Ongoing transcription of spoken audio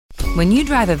When you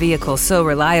drive a vehicle so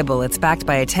reliable it's backed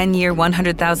by a 10-year,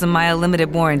 100,000-mile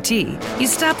limited warranty, you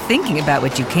stop thinking about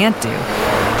what you can't do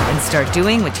and start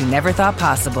doing what you never thought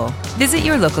possible. Visit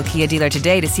your local Kia dealer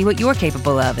today to see what you're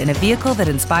capable of in a vehicle that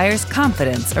inspires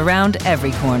confidence around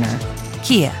every corner.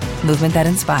 Kia, movement that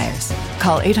inspires.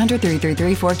 Call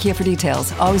 800-333-4KIA for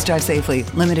details. Always drive safely.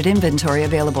 Limited inventory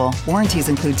available. Warranties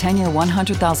include 10-year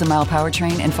 100,000-mile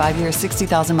powertrain and 5-year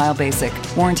 60,000-mile basic.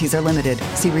 Warranties are limited.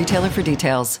 See retailer for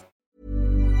details.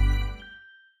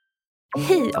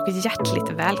 Hej och hjärtligt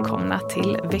välkomna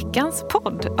till veckans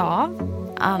podd av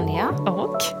Anja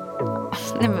och...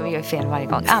 Nej, men vi gör fel varje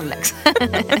gång. Alex.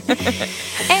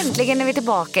 Äntligen är vi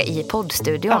tillbaka i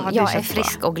poddstudion. Ja, jag är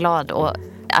frisk bra. Och glad och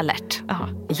alert. Aha.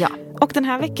 Ja. Och den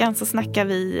här veckan så snackar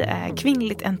vi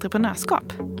kvinnligt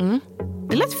entreprenörskap.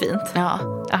 Det lät fint. Ja.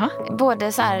 Aha.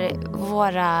 Både så här,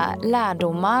 våra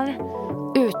lärdomar,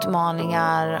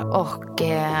 utmaningar och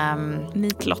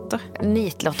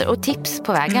nitlotter och tips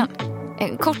på vägen.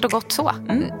 Kort och gott så.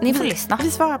 Ni får lyssna.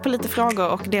 Vi svarar på lite frågor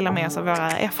och delar med oss av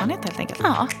våra erfarenheter helt enkelt.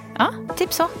 Ja,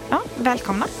 tips så. Ja,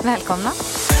 välkomna. Välkomna.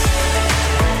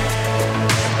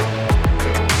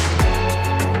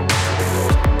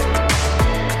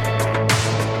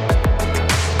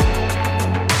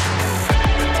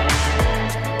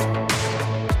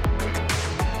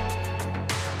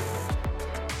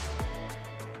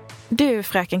 Du,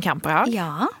 fröken Kamprad.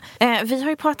 Ja. Vi har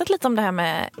ju pratat lite om det här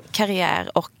med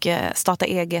karriär och starta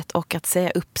eget och att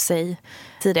säga upp sig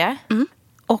tidigare.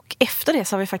 Och efter det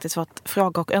så har vi faktiskt fått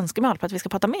frågor och önskemål på att vi ska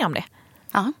prata mer om det.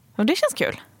 Ja. Och det känns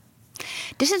kul.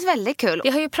 Det känns väldigt kul. Vi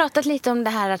har ju pratat lite om det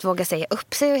här att våga säga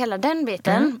upp sig och hela den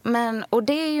biten. Och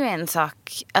det är ju en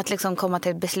sak. Att liksom komma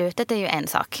till beslutet är ju en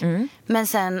sak. Men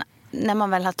sen när man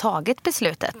väl har tagit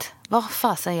beslutet, vad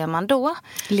fasen gör man då?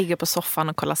 Ligger på soffan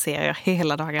och kollar serier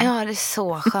hela dagen. Ja, det är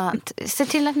så skönt. Se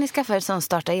till att ni skaffar ett sånt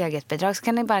starta eget-bidrag så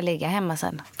kan ni bara ligga hemma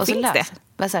sen. Och finns så det?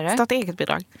 Vad sa du? Starta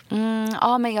eget-bidrag?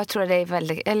 Ja, men jag tror det är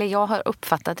väldigt... Eller jag har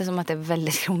uppfattat det som att det är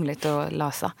väldigt krångligt att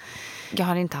lösa. Jag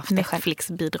har inte haft det själv.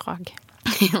 Netflix-bidrag.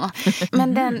 Ja,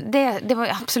 men det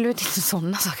var absolut inte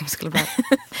sådana saker vi skulle börja.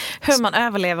 Hur man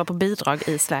överlever på bidrag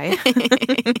i Sverige.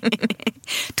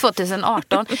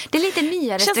 2018. Det är lite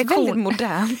nya restriktioner. Det känns väldigt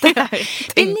modernt.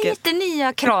 Det är lite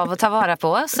nya krav att ta vara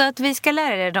på. Så att vi ska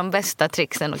lära er de bästa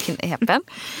tricksen och knepen.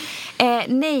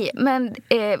 Nej, men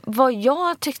vad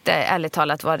jag tyckte ärligt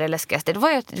talat var det läskigaste, det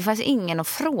var ju att det fanns ingen att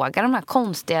fråga de här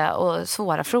konstiga och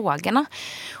svåra frågorna.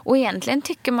 Och egentligen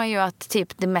tycker man ju att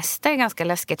typ det mesta är ganska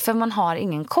läskigt för man har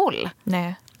ingen koll.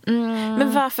 Nej.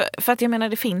 Men varför? För att jag menar,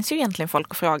 det finns ju egentligen folk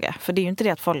att fråga. För det är ju inte det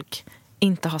att folk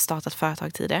inte har startat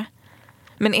företag tidigare.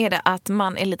 Men är det att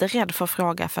man är lite rädd för att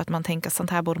fråga för att man tänker att sånt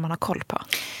här borde man ha koll på?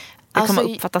 Det kommer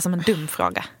uppfattas som en dum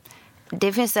fråga.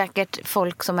 Det finns säkert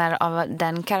folk som är av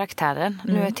den karaktären.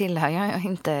 Nu tillhör jag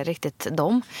inte riktigt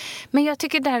dem. Men jag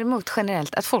tycker däremot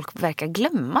generellt att folk verkar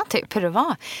glömma typ hur det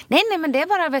var. Nej, men det är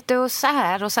bara vet du, och så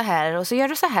här och så gör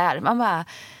du så här. Man bara,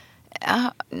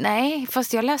 ja, nej,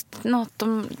 fast jag läste något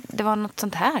om, det var något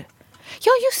sånt här.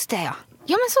 Ja, just det, ja.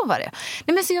 Ja, men så var det.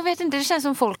 Nej, men så jag vet inte, det känns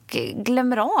som folk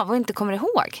glömmer av och inte kommer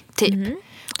ihåg, typ.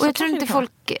 Och jag tror inte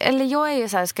folk, eller jag är ju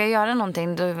så här, ska jag göra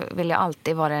någonting då vill jag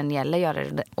alltid vad det än gäller göra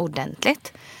det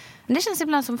ordentligt. Men det känns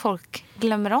ibland som folk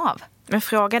glömmer av. Men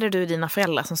frågade du dina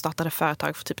föräldrar som startade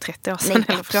företag för typ 30 år sedan?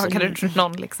 Nej, eller frågade du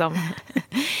någon liksom?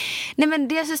 Nej, men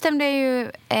dels så stämde jag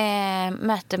ju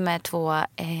möte med 2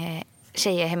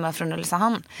 tjejer hemma från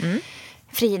Ulricehamn.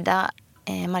 Frida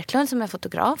Marklund som är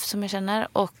fotograf som jag känner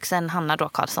och sen Hanna då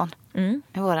Karlsson.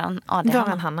 Våran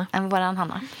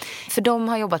Hanna. För de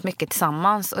har jobbat mycket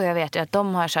tillsammans och jag vet ju att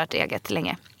de har kört eget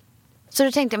länge. Så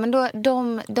då tänkte jag,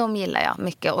 men de gillar jag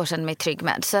mycket och känner mig trygg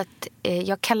med. Så att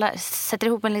jag sätter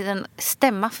ihop en liten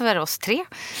stämma för oss 3.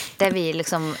 Där vi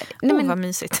liksom... vad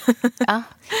mysigt. Ja.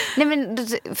 Nej, men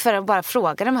för att bara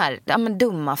fråga de här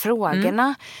dumma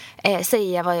frågorna.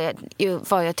 Säga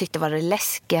vad jag tyckte var det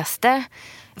läskigaste.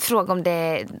 Fråga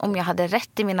om jag hade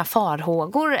rätt i mina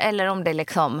farhågor. Eller om det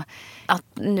liksom... Att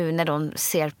nu när de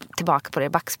ser tillbaka på det i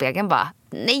backspegeln bara...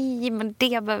 Nej, men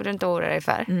det behöver du inte oroa dig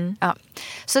för. Ja.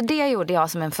 Så det gjorde jag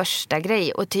som en första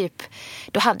grej. Och typ,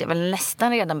 då hade jag väl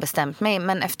nästan redan bestämt mig.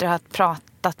 Men efter att ha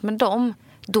pratat med dem,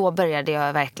 då började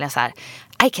jag verkligen så här: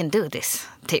 I can do this,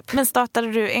 typ. Men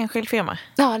startade du enskild firma?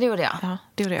 Ja, det gjorde jag. Ja,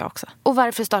 det gjorde jag också. Och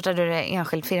varför startade du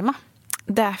enskild firma?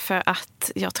 Därför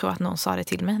att jag tror att någon sa det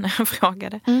till mig när jag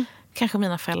frågade. Kanske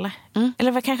mina föräldrar.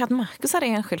 Eller var kanske att Marcus hade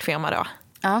enskild firma då.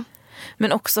 Ja.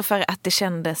 Men också för att det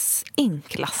kändes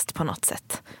enklast på något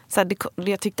sätt. Så här,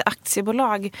 jag tyckte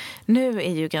aktiebolag, nu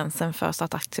är ju gränsen för att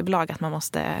starta aktiebolag att man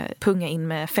måste punga in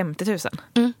med 50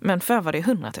 000. Men förr var det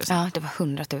 100 000. Ja, det var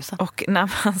 100 000. Och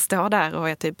när man står där och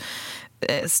är typ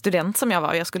student som jag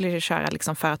var, jag skulle ju köra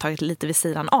liksom företaget lite vid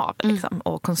sidan av liksom,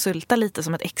 och konsulta lite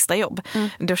som ett extra jobb.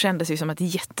 Då kändes det ju som ett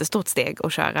jättestort steg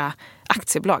att köra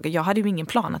aktiebolag. Jag hade ju ingen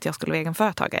plan att jag skulle vara egen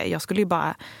företagare. Jag skulle ju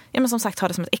bara, men som sagt, ha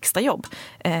det som ett extra jobb.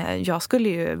 Jag skulle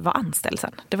ju vara anställd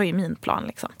sen. Det var ju min plan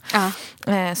liksom.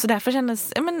 Så därför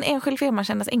kändes, enskild firma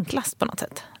kändes enklast på något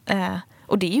sätt.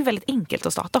 Och det är ju väldigt enkelt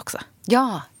att starta också.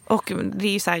 Ja. Och det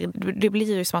är ju så här, det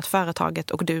blir ju som att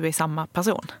företaget och du är samma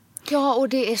person. Ja, och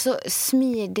det är så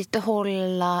smidigt att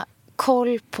hålla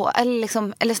koll på,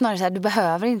 eller snarare så här, du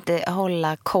behöver inte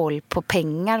hålla koll på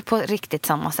pengar på riktigt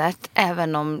samma sätt,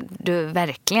 även om du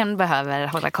verkligen behöver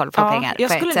hålla koll på pengar på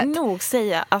jag ett skulle sätt. nog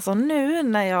säga, alltså nu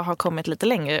när jag har kommit lite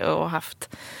längre och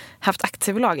haft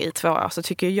aktiebolag i 2 år, så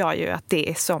tycker jag ju att det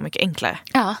är så mycket enklare.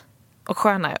 Ja. Och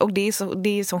skönare. Och det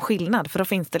är sån skillnad, för då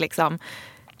finns det liksom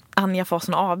Anja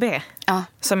Forsson AB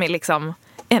som är liksom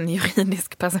en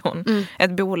juridisk person,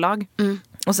 ett bolag.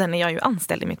 Och sen är jag ju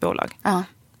anställd i mitt bolag. Ja.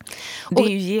 Det är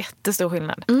ju jättestor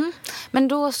skillnad. Men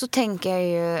då så tänker jag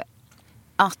ju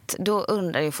att då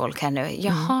undrar ju folk här nu,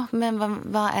 jaha, men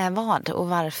vad är vad? Och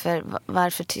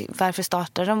varför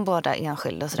startar de båda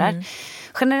enskilda och sådär?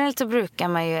 Generellt så brukar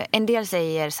man ju, en del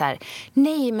säger så här,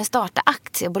 nej, men starta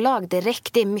aktiebolag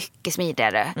direkt, det är mycket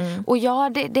smidigare. Och ja,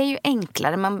 det är ju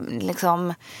enklare, man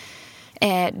liksom...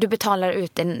 Du betalar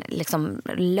ut en liksom,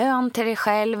 lön till dig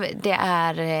själv.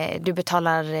 Du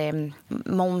betalar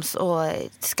moms och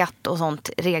skatt och sånt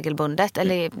regelbundet.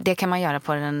 Eller det kan man göra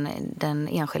på den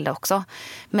enskilda också.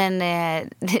 Men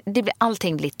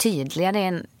allting blir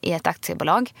tydligare i ett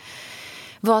aktiebolag.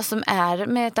 Vad som är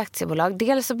med ett aktiebolag.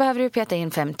 Dels så behöver du peta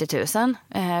in 50 000.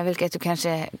 Vilket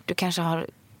du kanske har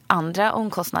andra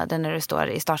omkostnader när du står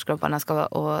i startgroparna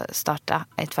och starta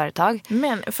ett företag.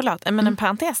 Men en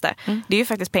parentes där. Det är ju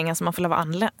faktiskt pengar som man får lov att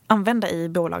använda i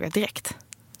bolaget direkt.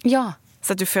 Ja.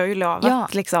 Så att du får ju lov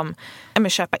att liksom,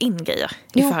 köpa in grejer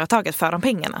i företaget för de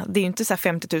pengarna. Det är ju inte så här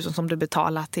 50 000 som du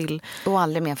betalar till... Och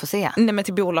aldrig mer får se. Nej, men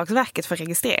till Bolagsverket för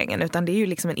registreringen. Utan det är ju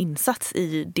liksom en insats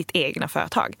i ditt egna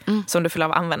företag som du får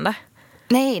lov att använda.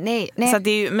 Nej. Så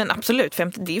det är ju, men absolut,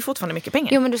 50, det är ju fortfarande mycket pengar.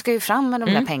 Jo, men du ska ju fram med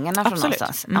de där pengarna från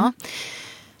någonstans. Ja.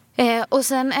 Och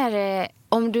sen är det,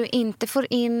 om du inte får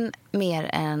in mer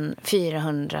än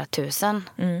 400 000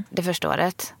 det första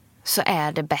året, så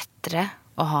är det bättre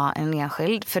att ha en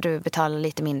enskild, för du betalar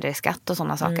lite mindre i skatt och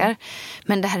sådana saker.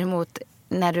 Men däremot,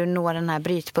 när du når den här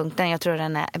brytpunkten, jag tror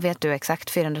den är, vet du exakt,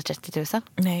 430 000?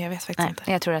 Nej, jag vet faktiskt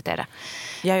inte. Jag tror att det är det.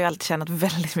 Jag har ju alltid tjänat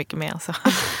väldigt mycket mer, så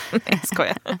jag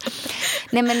skojar.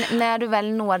 Nej, men när du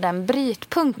väl når den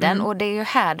brytpunkten, och det är ju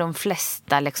här de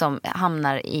flesta liksom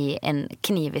hamnar i en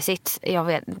knivig sits. Jag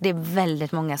vet, det är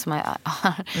väldigt många som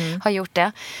har gjort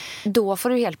det. Då får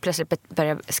du helt plötsligt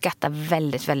börja skatta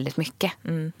väldigt, väldigt mycket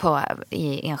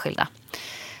i enskilda.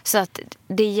 Så att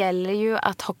det gäller ju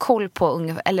att ha koll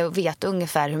på eller veta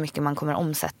ungefär hur mycket man kommer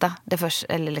omsätta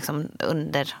eller liksom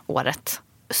under året.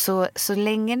 Så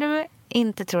länge du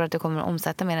inte tror att du kommer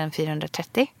omsätta mer än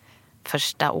 430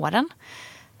 första åren,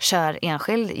 kör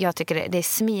enskild. Jag tycker det är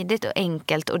smidigt och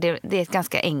enkelt, och det är ett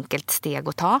ganska enkelt steg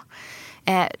att ta.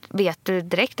 Vet du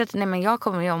direkt att jag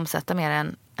kommer ju omsätta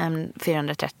mer än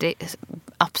 430,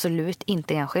 absolut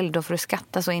inte enskild. Då får du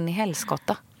skatta så in i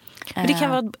helskotta. Men det kan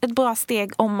vara ett bra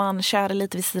steg om man kör det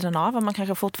lite vid sidan av. Om man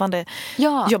kanske fortfarande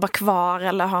jobbar kvar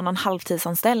eller har någon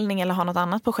halvtidsanställning eller har något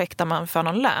annat projekt där man får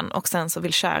någon lön och sen så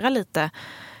vill köra lite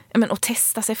och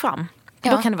testa sig fram.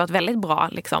 Då kan det vara ett väldigt bra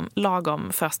liksom,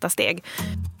 lagom första steg.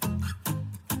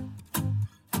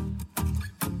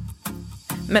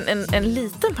 Men en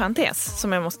liten parentes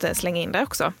som jag måste slänga in där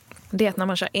också, det är att när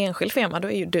man kör enskild firma, då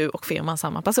är ju du och firman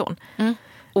samma person.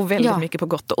 Och väldigt mycket på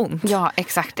gott och ont. Ja,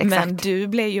 exakt. Men du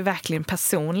blir ju verkligen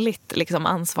personligt liksom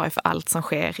ansvarig för allt som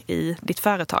sker i ditt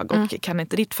företag. Och kan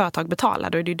inte ditt företag betala,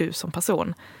 då är det ju du som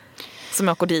person som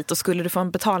åker dit. Och skulle du få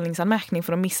en betalningsanmärkning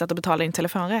för att missat att betala din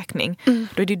telefonräkning,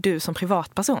 då är det ju du som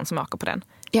privatperson som åker på den.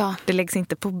 Ja. Det läggs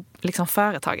inte på liksom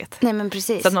företaget. Nej, men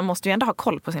precis. Så att man måste ju ändå ha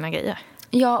koll på sina grejer.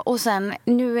 Ja, och sen,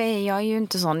 nu är jag ju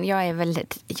inte sån. Jag är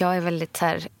väldigt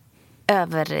här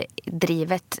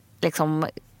överdrivet liksom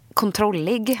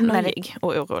kontrollig. Nöjig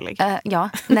och orolig.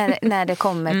 När det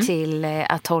kommer till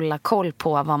att hålla koll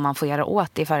på vad man får göra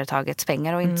åt i företagets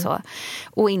pengar och inte så.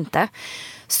 Och inte.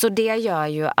 Så det gör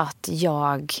ju att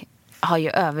jag har ju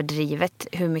överdrivet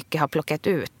hur mycket jag har plockat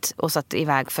ut och satt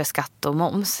iväg för skatt och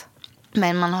moms.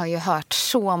 Men man har ju hört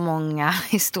så många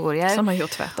historier som har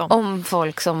gjort tvärtom. Om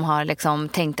folk som har liksom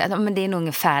tänkt att men det är nog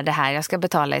ungefär det här jag ska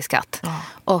betala i skatt.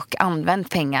 Och använt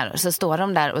pengar. Så står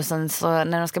de där och sen så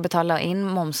när de ska betala in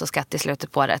moms och skatt i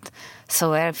slutet på året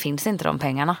så finns inte de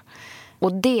pengarna.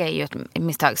 Och det är ju ett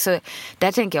misstag. Så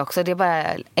där tänker jag också, det är bara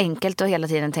enkelt att hela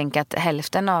tiden tänka att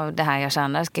hälften av det här jag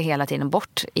tjänar ska hela tiden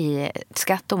bort i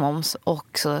skatt och moms. Och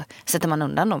så sätter man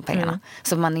undan de pengarna.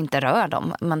 Så man inte rör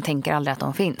dem. Man tänker aldrig att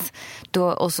de finns.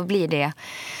 Och så blir det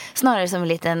snarare som en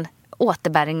liten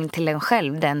återbäring till en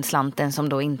själv. Den slanten som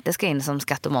då inte ska in som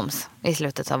skatt och moms i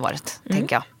slutet av året,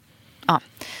 tänker jag. Ja.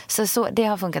 Så det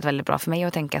har funkat väldigt bra för mig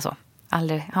att tänka så.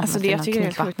 Aldrig alltså det jag tycker det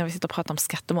är sjukt när vi sitter och pratar om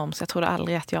skatt och moms. Jag trodde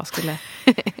aldrig att jag skulle...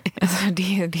 alltså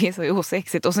det är så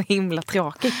osexigt och så himla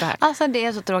tråkigt det här. Alltså det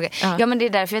är så tråkigt. Ja, men det är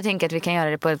därför jag tänker att vi kan göra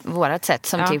det på vårat sätt.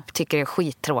 Som typ tycker det är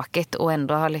skittråkigt och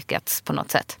ändå har lyckats på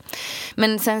något sätt.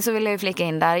 Men sen så vill jag ju flika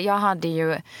in där. Jag hade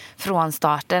ju från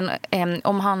starten,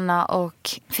 om Hanna och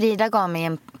Frida gav mig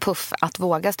en puff att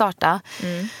våga starta.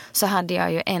 Så hade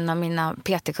jag ju en av mina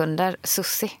PT-kunder,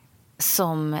 Sussi,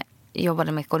 som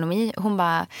jobbade med ekonomi. Hon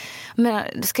bara, men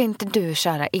ska inte du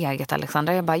köra eget,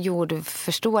 Alexandra? Jag bara, jo, du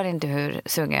förstår inte hur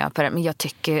sugen jag är på det. Men jag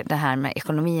tycker det här med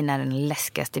ekonomin är den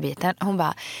läskigaste biten. Hon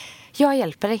bara, jag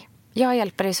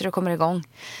hjälper dig så du kommer igång.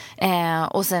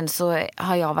 Och sen så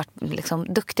har jag varit liksom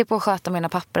duktig på att sköta mina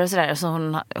papper och sådär. Så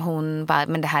hon bara,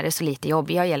 men det här är så lite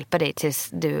jobb. Jag hjälper dig tills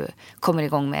du kommer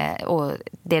igång med, och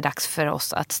det är dags för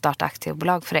oss att starta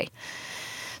aktiebolag för dig.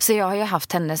 Så jag har ju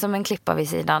haft henne som en klippa vid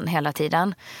sidan hela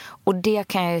tiden. Och det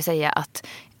kan jag ju säga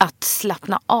att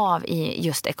slappna av i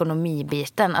just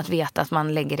ekonomibiten, att veta att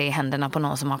man lägger det i händerna på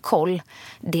någon som har koll,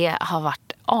 det har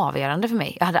varit avgörande för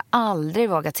mig. Jag hade aldrig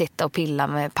vågat sitta och pilla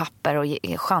med papper och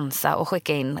chansa och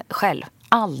skicka in själv.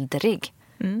 Aldrig.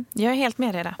 Jag är helt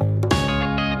med dig där.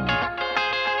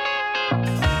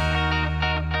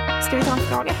 Ska vi ta en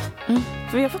fråga?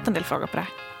 För vi har fått en del frågor på det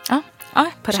här.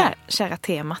 Ja, på det här kära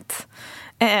temat.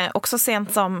 Också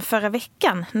sent som förra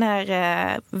veckan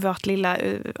när vårt lilla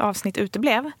avsnitt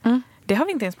uteblev. Det har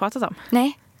vi inte ens pratat om.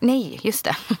 Nej, just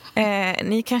det.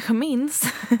 Ni kanske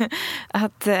minns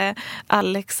att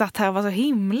Alex satt här och var så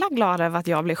himla glad över att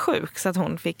jag blev sjuk så att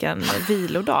hon fick en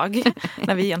vilodag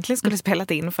när vi egentligen skulle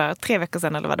spelat in för 3 veckor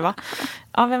sedan eller vad det var.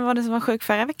 Ja, vem var det som var sjuk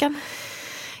förra veckan?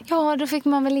 Ja, då fick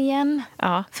man väl igen.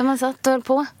 Ja. Som man satt och höll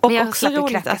på. Och också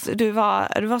roligt att du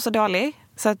var så dålig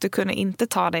så att du kunde inte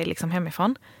ta dig liksom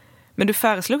hemifrån. Men du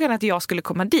föreslog att jag skulle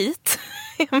komma dit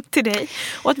hem till dig.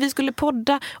 Och att vi skulle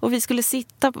podda och vi skulle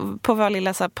sitta på vår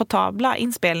lilla så här, portabla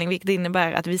inspelning. Vilket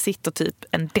innebär att vi sitter typ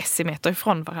 1 decimeter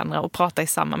ifrån varandra och pratar i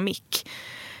samma mick.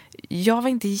 Jag var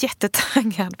inte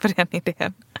jättetaggad på den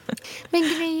idén. Men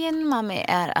grejen med mig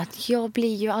är att jag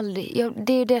blir ju aldrig...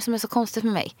 det är ju det som är så konstigt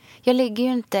med mig. Jag ligger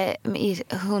ju inte i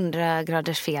 100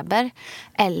 graders feber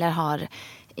eller har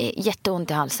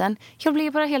jätteont i halsen. Jag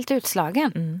blir bara helt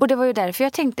utslagen. Och det var ju därför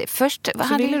jag tänkte... Först,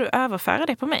 så ville du överföra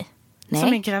det på mig? Nej.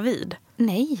 Som är gravid?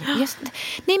 Nej,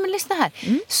 men lyssna här.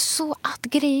 Så att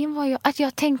grejen var ju att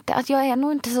jag tänkte att jag är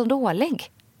nog inte så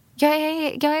dålig. Jag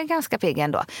är ganska pigg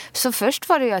ändå. Så först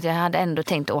var det ju att jag hade ändå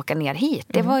tänkt åka ner hit.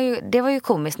 Det var ju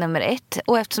komiskt nummer 1.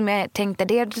 Och eftersom jag tänkte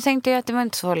det, då tänkte jag att det var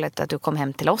inte så farligt att du kom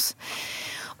hem till oss.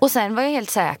 Och sen var jag helt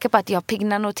säker på att jag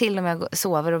piggnar nog till om jag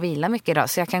sover och vilar mycket idag.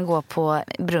 Så jag kan gå på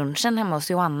brunchen hemma hos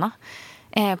Joanna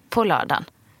på lördagen.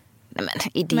 Nej,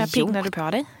 men idiot. Men piggnar du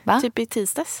på dig? Va? Typ i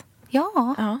tisdags?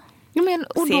 Ja.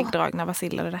 Segdragna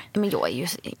baciller och det. Men jag är ju...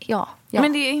 Ja.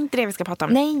 Men det är inte det vi ska prata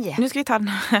om. Nej. Nu ska vi ta den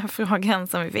här frågan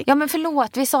som vi fick. Ja, men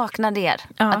förlåt. Vi saknade er.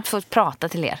 Ja. Att få prata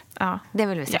till er. Ja. Det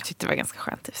vill vi säga. Jag tyckte det var ganska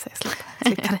skönt att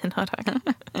slippa dig några dagar.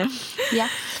 Ja.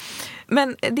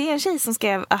 Men det är en tjej som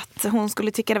skrev att hon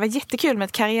skulle tycka det var jättekul med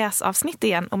ett karriärsavsnitt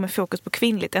igen och med fokus på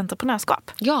kvinnligt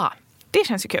entreprenörskap. Ja. Det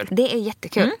känns ju kul. Det är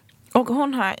jättekul. Och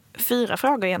hon har 4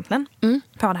 frågor egentligen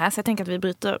på det här. Så jag tänker att vi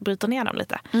bryter ner dem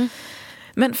lite.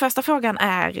 Men första frågan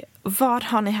är, vad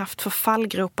har ni haft för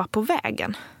fallgropar på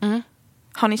vägen?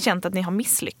 Har ni känt att ni har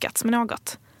misslyckats med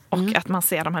något? Och att man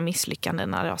ser de här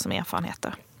misslyckandena då som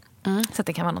erfarenheter. Så att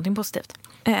det kan vara något positivt.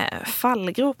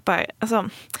 Fallgropar, alltså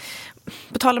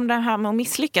på tal om det här med att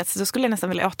misslyckas, så skulle jag nästan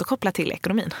vilja återkoppla till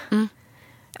ekonomin.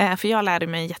 För jag lärde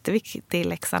mig en jätteviktig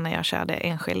läxa när jag körde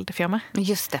enskild firma.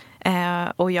 Just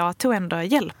det. Och jag tog ändå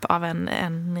hjälp av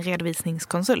en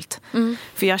redovisningskonsult.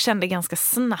 För jag kände ganska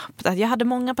snabbt att jag hade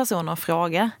många personer att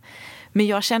fråga. Men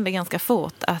jag kände ganska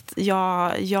fort att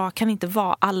jag kan inte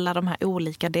vara alla de här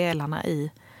olika delarna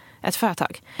i ett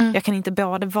företag. Jag kan inte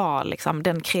både vara liksom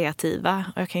den kreativa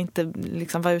och jag kan inte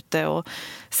liksom vara ute och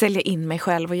sälja in mig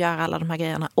själv och göra alla de här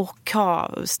grejerna och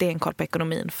ha stenkoll på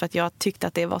ekonomin för att jag tyckte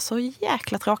att det var så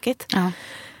jäkla tråkigt. Ja.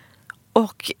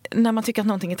 Och när man tycker att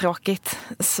någonting är tråkigt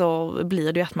så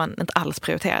blir det ju att man inte alls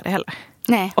prioriterar det heller.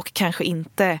 Nej. Och kanske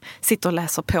inte sitter och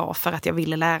läser på för att jag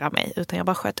ville lära mig. Utan jag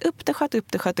bara sköt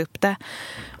upp det.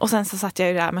 Och sen så satt jag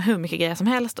ju där med hur mycket grejer som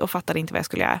helst och fattade inte vad jag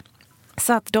skulle göra.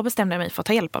 Så att då bestämde jag mig för att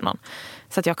ta hjälp av någon.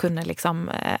 Så att jag kunde liksom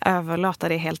överlåta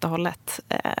det helt och hållet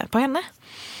på henne.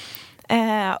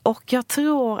 Och jag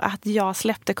tror att jag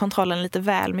släppte kontrollen lite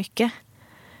väl mycket.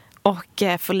 Och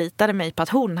förlitade mig på att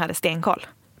hon hade stenkoll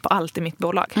på allt i mitt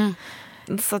bolag.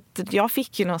 Så att jag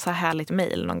fick ju någon så här härligt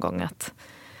mejl någon gång att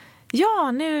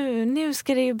ja, nu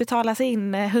ska det ju betalas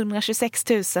in 126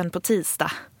 000 på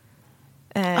tisdag.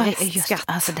 Just,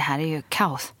 alltså det här är ju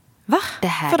kaos. Va? Det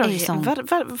här Vadå? är ju som...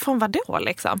 Från vad då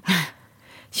liksom?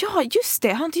 Ja, just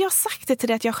det. Har inte jag sagt det till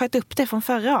dig att jag sköt upp det från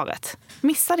förra året?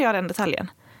 Missade jag den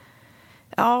detaljen?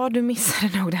 Ja, du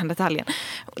missade nog den detaljen.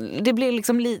 Det blir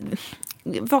liksom...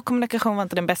 Vår kommunikation var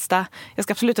inte den bästa. Jag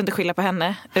ska absolut inte skylla på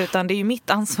henne. Utan det är ju mitt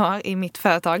ansvar i mitt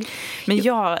företag. Men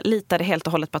jag litade helt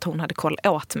och hållet på att hon hade koll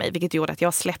åt mig. Vilket gjorde att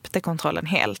jag släppte kontrollen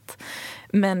helt.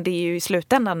 Men det är ju i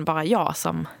slutändan bara jag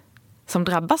som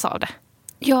drabbas av det.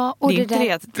 Ja, och det är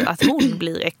inte det att hon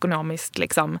blir ekonomiskt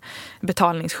liksom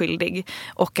betalningsskyldig.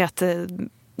 Och att,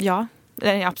 ja,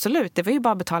 absolut, det var ju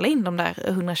bara att betala in de där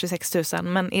 126 000.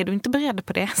 Men är du inte beredd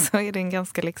på det så är det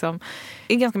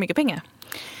ganska mycket pengar.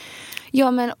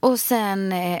 Ja, men och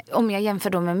sen om jag jämför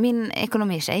då med min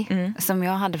ekonomitjej som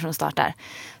jag hade från start där,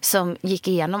 som gick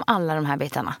igenom alla de här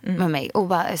bitarna med mig och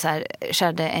bara så här,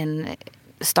 körde en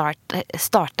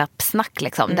startup-snack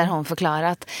liksom, där hon förklarar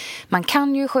att man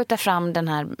kan ju skjuta fram den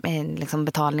här liksom,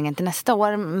 betalningen till nästa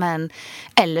år, men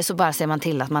eller så bara ser man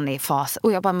till att man är i fas.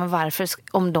 Och jag bara, men varför,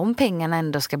 om de pengarna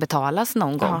ändå ska betalas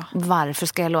någon gång, varför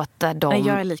ska jag låta dem... Nej,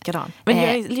 jag är likadan. Men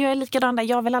jag är likadan där.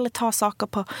 Jag vill aldrig ta saker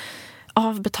på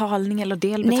avbetalning eller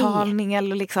delbetalning. Nej.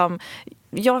 Eller liksom...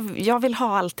 Jag vill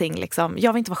ha allting liksom.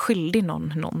 Jag vill inte vara skyldig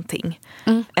någonting.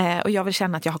 Och jag vill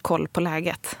känna att jag har koll på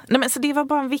läget. Nej, men så det var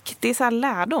bara en viktig så här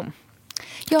lärdom.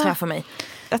 Tror jag för mig.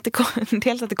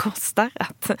 Dels att det kostar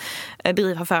att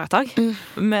driva företag.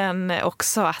 Men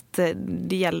också att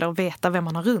det gäller att veta vem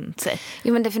man har runt sig.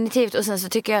 Jo, men definitivt. Och sen så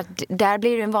tycker jag att där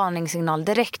blir det en varningssignal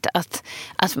direkt. Att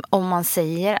om man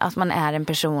säger att man är en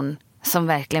person som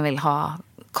verkligen vill ha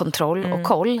kontroll och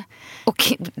koll,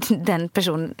 och den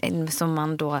person som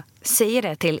man då säger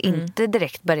det till inte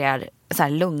direkt börjar så här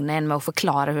lugna en med att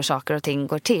förklara hur saker och ting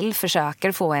går till,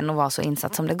 försöker få en att vara så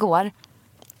insatt som det går.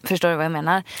 Förstår du vad jag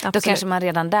menar? Absolut. Då kanske man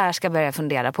redan där ska börja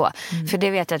fundera på. För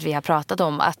det vet jag att vi har pratat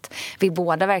om, att vi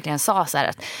båda verkligen sa så här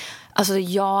att alltså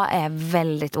jag är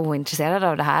väldigt ointresserad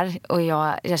av det här och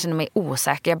jag känner mig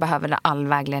osäker, jag behöver all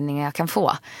vägledning jag kan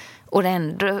få. Och det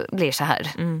ändå blir så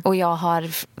här. Och jag har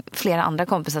flera andra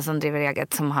kompisar som driver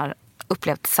eget som har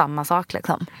upplevt samma sak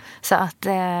liksom. Så att,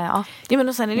 ja. Ja, men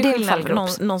och sen är det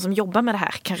skillnad. Någon som jobbar med det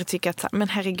här kanske tycker att, men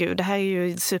herregud, det här är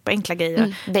ju superenkla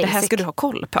grejer. Det här ska du ha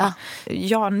koll på. Ja.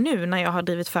 Jag nu när jag har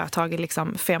drivit företag i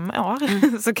liksom 5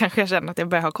 år så kanske jag känner att jag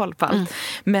börjar ha koll på allt.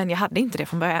 Men jag hade inte det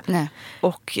från början. Nej.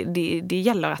 Och det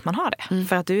gäller att man har det.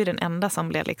 För att du är den enda som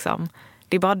blir liksom...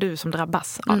 Det är bara du som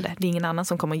drabbas av det. Det är ingen annan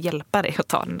som kommer att hjälpa dig att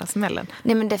ta den där smällen.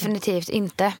 Nej, men definitivt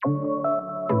inte.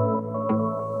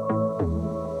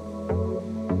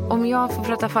 Om jag får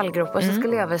prata fallgropar så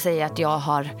skulle jag väl säga att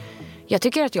jag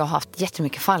tycker att jag har haft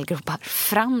jättemycket fallgropar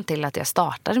fram till att jag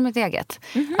startade mitt eget.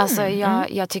 Alltså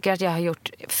jag tycker att jag har gjort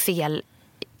fel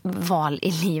val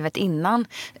i livet innan.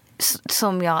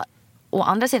 Som jag, å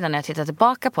andra sidan när jag tittar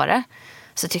tillbaka på det,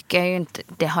 så tycker jag ju inte,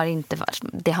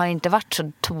 det har inte varit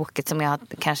så tokigt som jag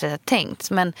kanske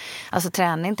tänkt. Men alltså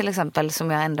träning till exempel,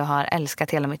 som jag ändå har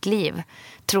älskat hela mitt liv,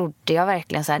 trodde jag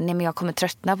verkligen så här, nej men jag kommer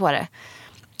tröttna på det.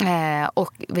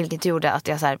 Och vilket gjorde att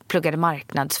jag så här pluggade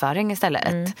marknadsföring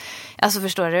istället. Alltså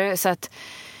förstår du? Så att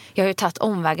jag har ju tagit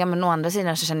omvägar, men å andra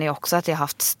sidan så känner jag också att jag har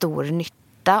haft stor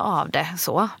nytta av det.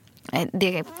 Så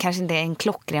det kanske inte är en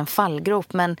klockren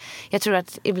fallgrop, men jag tror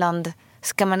att ibland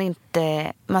ska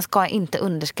man ska inte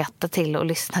underskatta till och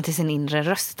lyssna till sin inre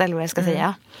röst, eller vad jag ska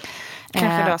säga.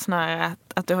 Kanske då snarare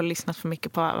att du har lyssnat för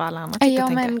mycket på vad alla andra tycker. Ja,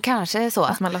 men kanske så.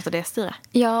 Att man låter det styra.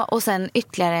 Ja, och sen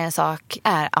ytterligare en sak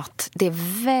är att det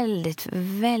är väldigt,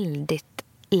 väldigt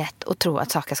lätt att tro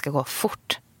att saker ska gå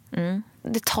fort.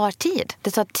 det tar tid.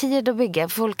 Det tar tid att bygga.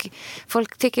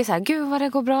 Folk tycker så här, gud vad det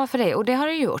går bra för dig. Och det har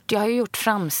det gjort. Jag har ju gjort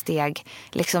framsteg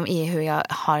liksom i hur jag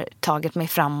har tagit mig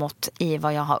framåt i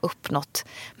vad jag har uppnått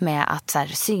med att så här,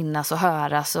 synas och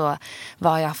höras och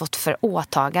vad jag har fått för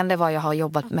åtagande, vad jag har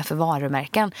jobbat med för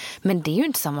varumärken. Men det är ju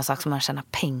inte samma sak som man tjänar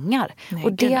pengar. Nej,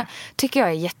 och det tycker jag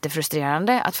är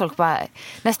jättefrustrerande, att folk bara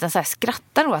nästan så här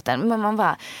skrattar åt den. Men man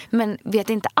bara, men vet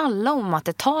inte alla om att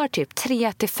det tar typ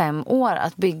 3 till 5 år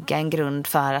att bygga en grund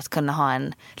för att kunna ha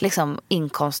en liksom,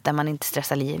 inkomst där man inte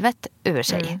stressar livet ur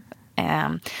sig.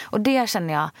 Och det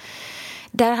känner jag,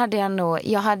 där hade jag nog,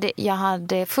 jag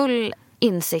hade full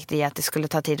insikt i att det skulle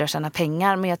ta tid att tjäna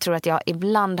pengar, men jag tror att jag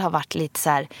ibland har varit lite så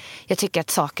här, jag tycker att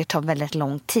saker tar väldigt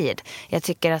lång tid. Jag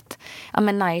tycker att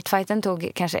Nightfighten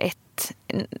tog kanske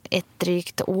ett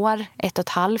drygt år,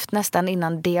 1,5 nästan,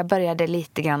 innan det började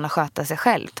lite grann att sköta sig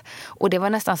självt. Och det var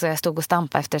nästan så jag stod och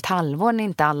stampade efter ett halvår när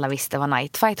inte alla visste vad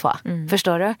Nightfight var.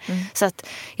 Förstår du? Så att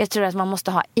jag tror att man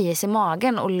måste ha is i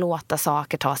magen och låta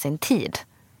saker ta sin tid.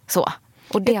 Så.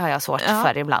 Och det har jag svårt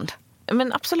för ibland.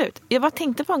 Men absolut. Jag bara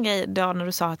tänkte på en grej då när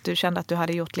du sa att du kände att du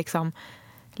hade gjort liksom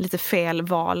lite fel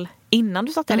val innan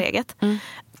du startade eget.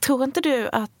 Tror inte du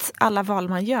att alla val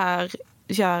man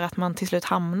gör att man till slut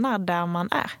hamnar där man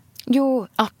är?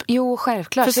 Jo,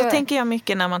 självklart. För så tänker jag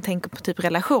mycket när man tänker på typ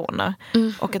relationer.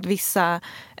 Och att vissa...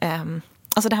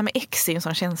 Alltså det här med ex är en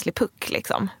sån känslig puck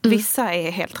liksom. Vissa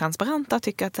är helt transparenta och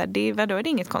tycker att så här, då är det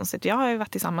inget konstigt. Jag har ju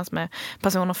varit tillsammans med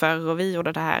personer förr och vi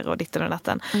gjorde det här och ditten och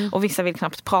datten. Och vissa vill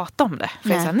knappt prata om det. För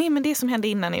jag säger, nej men det som hände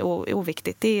innan är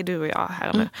oviktigt. Det är du och jag här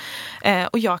och nu.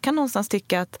 Och jag kan någonstans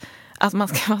tycka att man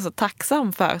ska vara så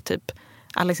tacksam för typ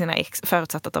alla sina ex,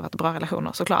 förutsatt att det har varit bra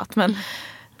relationer såklart.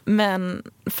 Men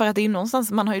för att det är ju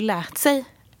någonstans, man har ju lärt sig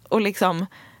och liksom...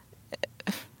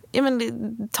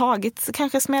 tagit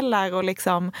kanske smällar och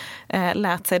liksom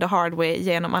lärt sig the hard way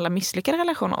genom alla misslyckade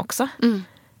relationer också.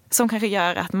 Som kanske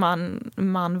gör att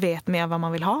man vet mer vad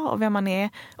man vill ha och vem man är,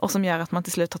 och som gör att man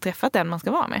till slut har träffat den man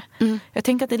ska vara med. Jag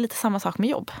tänker att det är lite samma sak med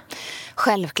jobb.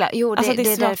 Självklart. Jo, det är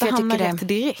svårt därför att hamna jag rätt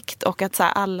direkt, och att så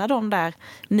här, alla de där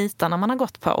nitarna man har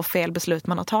gått på och fel beslut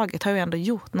man har tagit har ju ändå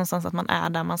gjort någonstans att man är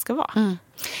där man ska vara.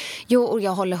 Jo, och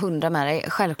jag håller 100 med dig.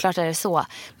 Självklart är det så.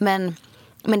 Men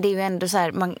det är ju ändå så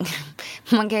här,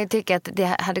 man kan ju tycka att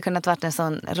det hade kunnat varit en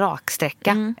sån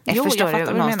raksträcka. Jag förstår ju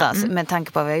någonstans med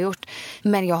tanke på vad vi har gjort.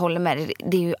 Men jag håller med dig,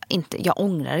 det är ju inte, jag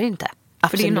ångrar det inte. Absolut.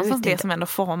 För det är ju någonstans det som ändå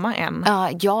formar en.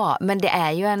 Ja, men det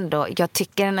är ju ändå, jag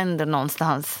tycker ändå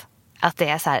någonstans att det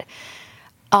är så här,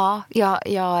 ja,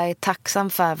 jag är tacksam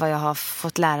för vad jag har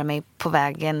fått lära mig på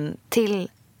vägen till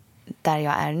där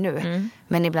jag är nu.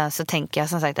 Men ibland så tänker jag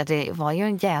som sagt att det var ju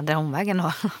en jädra omväg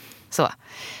ändå. Så.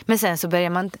 Men sen så börjar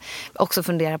man också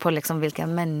fundera på liksom vilka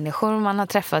människor man har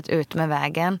träffat ut med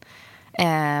vägen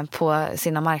på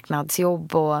sina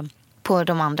marknadsjobb och på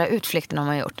de andra utflykterna man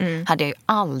har gjort. Hade jag ju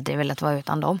aldrig velat vara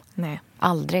utan dem. Nej.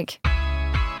 Aldrig.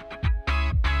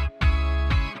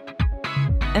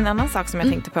 En annan sak som jag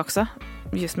tänkte på också,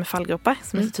 just med fallgropar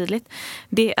som är så tydligt,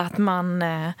 det är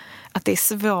att det är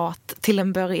svårt till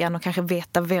en början att kanske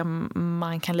veta vem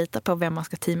man kan lita på, vem man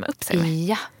ska teama upp sig med.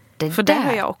 Ja. För där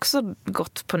har jag också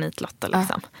gått på nitlotter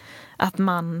liksom. Att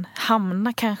man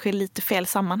hamnar kanske i lite fel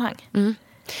sammanhang.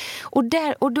 Och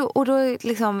då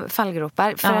liksom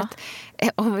fallgropar. För att,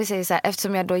 om vi säger så här,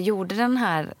 eftersom jag då gjorde den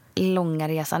här långa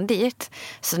resan dit,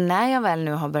 så när jag väl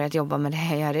nu har börjat jobba med det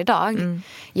jag gör idag,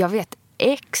 jag vet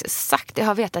exakt, jag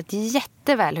har vetat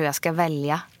jätteväl hur jag ska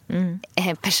välja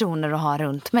personer att ha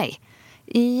runt mig.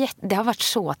 Det har varit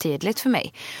så tydligt för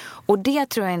mig. Och det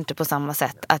tror jag inte på samma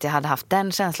sätt att jag hade haft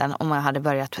den känslan om jag hade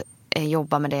börjat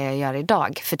jobba med det jag gör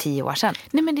idag för 10 år sedan.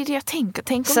 Nej, men det är det jag tänker.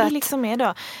 Tänk om du liksom är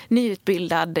då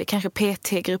nyutbildad, kanske PT,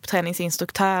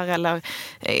 gruppträningsinstruktör eller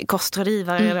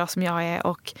kostrådgivare då, som jag är,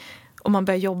 och man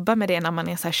börjar jobba med det när man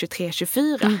är så här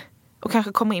 23-24 och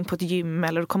kanske kommer in på ett gym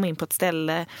eller du kommer in på ett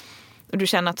ställe och du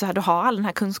känner att så här, du har all den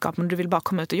här kunskapen och du vill bara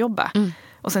komma ut och jobba.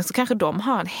 Och sen så kanske de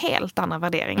har en helt andra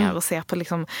värderingar och ser på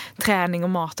liksom träning och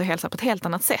mat och hälsa på ett helt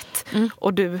annat sätt.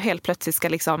 Och du helt plötsligt ska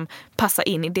liksom passa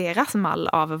in i deras mall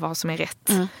av vad som är rätt.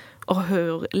 Och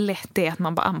hur lätt det är att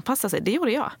man bara anpassar sig. Det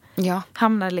gjorde jag. Ja.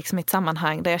 Hamnade liksom i ett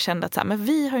sammanhang där jag kände att så här, men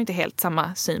vi har ju inte helt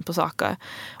samma syn på saker.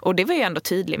 Och det var jag ändå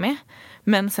tydlig med.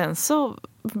 Men sen så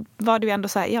var det ju ändå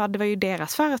så här, ja, det var ju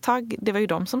deras företag. Det var ju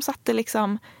de som satte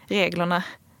liksom reglerna.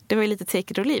 Det var ju lite take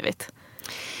it or leave it.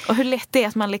 Och hur lätt det är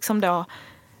att man liksom då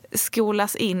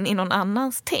skolas in i någon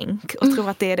annans tänk och tror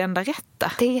att det är det enda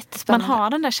rätta. Det är jättespännande. Man har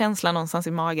den där känslan någonstans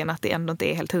i magen att det ändå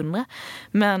inte är helt 100.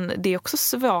 Men det är också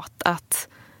svårt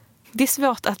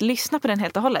att lyssna på den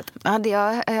helt och hållet. Ja,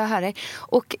 jag hör dig.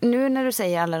 Och nu när du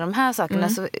säger alla de här sakerna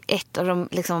så ett av de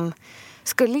liksom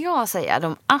skulle jag säga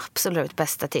de absolut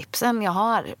bästa tipsen jag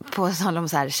har på som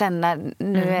så här, känna,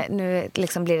 nu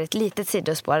liksom blir det ett litet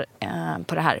sidospår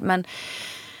på det här, men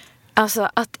alltså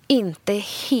att inte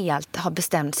helt ha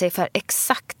bestämt sig för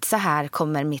exakt så här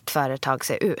kommer mitt företag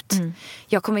se ut.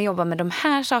 Jag kommer jobba med de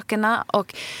här sakerna,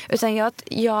 utan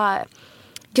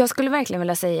jag skulle verkligen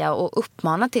vilja säga och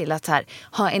uppmana till att så här,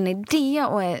 ha en idé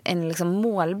och en liksom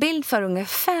målbild för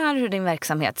ungefär hur din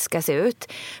verksamhet ska se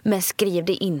ut. Men skriv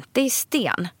det inte i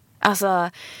sten. Alltså,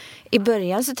 i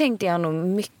början så tänkte jag nog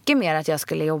mycket mer att jag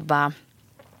skulle jobba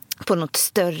på något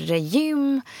större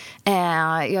gym.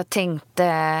 Jag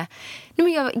tänkte...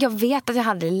 Jag vet att jag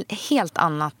hade helt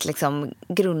annat liksom,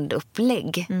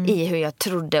 grundupplägg i hur jag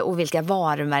trodde och vilka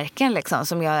varumärken liksom,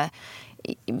 som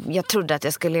jag trodde att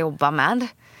jag skulle jobba med.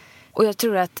 Och jag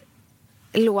tror att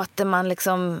låter man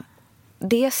liksom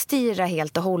det styra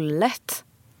helt och hållet,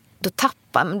 då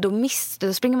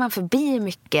springer man förbi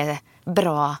mycket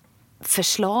bra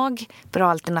förslag,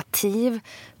 bra alternativ,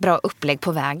 bra upplägg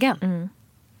på vägen.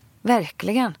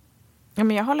 Verkligen. Ja,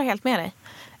 men jag håller helt med dig.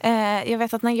 Jag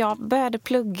vet att när jag började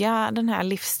plugga den här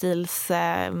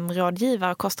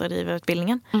livsstilsrådgivare och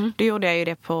kostrådgivarutbildningen, då gjorde jag ju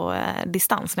det på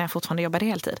distans när jag fortfarande jobbade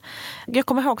heltid. Jag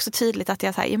kommer ihåg så tydligt att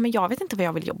jag säger, men jag vet inte vad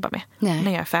jag vill jobba med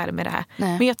när jag är färdig med det här.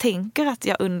 Nej. Men jag tänker att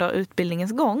jag under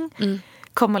utbildningens gång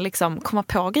kommer liksom komma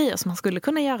på grejer som man skulle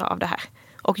kunna göra av det här.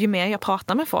 Och ju mer jag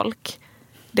pratar med folk,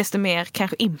 desto mer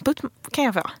kanske input kan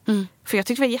jag få. För jag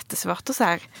tyckte det var jättesvårt att så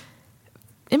här...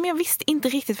 Men jag visste inte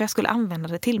riktigt vad jag skulle använda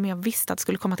det till, men jag visste att det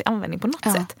skulle komma till användning på något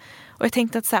sätt. Och jag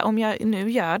tänkte att så här, om jag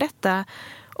nu gör detta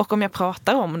och om jag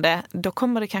pratar om det, då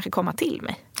kommer det kanske komma till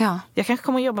mig. Ja. Jag kanske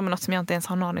kommer att jobba med något som jag inte ens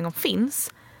har en aning om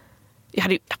finns. Jag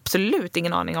hade ju absolut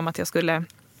ingen aning om att jag skulle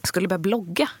börja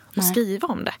blogga och skriva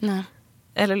om det. Nej.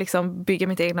 Eller liksom bygga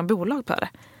mitt egna bolag på det.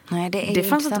 Nej, det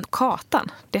fanns inte på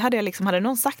kartan. Det hade jag liksom, hade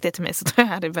någon sagt det till mig så tror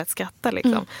jag hade börjat skratta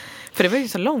liksom. För det var ju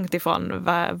så långt ifrån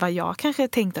vad jag kanske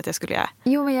tänkte att jag skulle göra.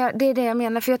 Jo, men det är det jag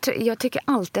menar. För jag tycker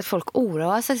alltid att folk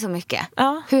oroar sig så mycket.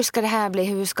 Ja. Hur ska det här bli?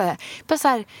 Hur ska det... Bara så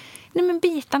här, nej, men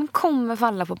bitan kommer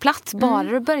falla på plats. Bara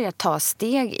du börjar ta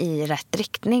steg i rätt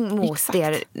riktning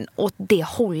åt det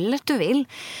hållet du vill.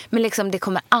 Men liksom det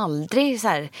kommer aldrig så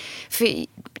här... För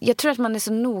jag tror att man är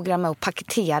så noggrann med att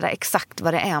paketera exakt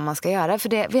vad det är man ska göra. För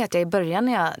det vet jag i början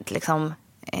när jag liksom...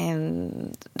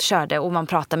 körde och man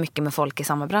pratar mycket med folk i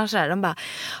samma bransch där. De bara,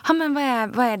 men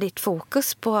vad är ditt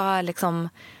fokus på liksom,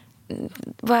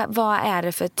 vad är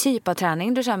det för typ av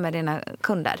träning du kör med dina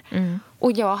kunder?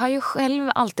 Och jag har ju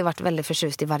själv alltid varit väldigt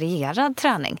förtjust i varierad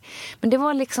träning. Men det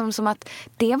var liksom som att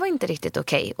det var inte riktigt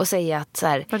okej att säga att så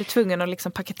här, var du tvungen att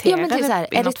liksom paketera det? Så här,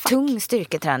 är det tung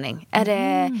styrketräning? Är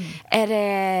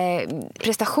det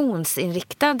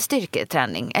prestationsinriktad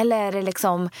styrketräning? Eller är det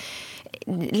liksom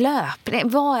löpning?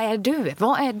 Vad är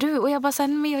du? Och jag bara så här,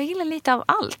 men jag gillar lite av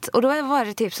allt. Och då var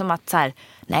det typ som att så här,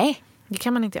 nej, det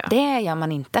kan man inte göra. Det gör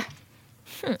man inte.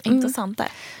 Intressant där.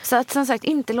 Så att som sagt,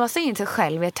 inte låsa in sig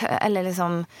själv eller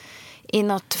liksom i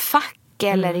något fack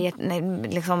eller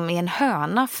liksom i en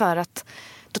hörna, för att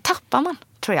då tappar man,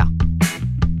 tror jag.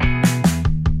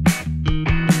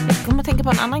 Jag kommer att tänka på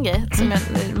en annan grej som jag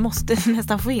måste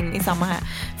nästan få in i samma här.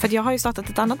 För att jag har ju startat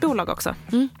ett annat bolag också.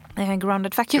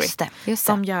 Grounded Factory. Just det.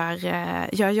 Som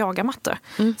gör yogamattor.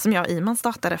 Som jag och Iman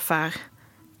startade för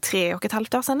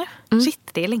 3,5 år sedan nu. Shit,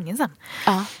 det är länge sedan.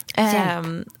 Ja,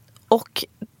 och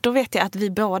då vet jag att vi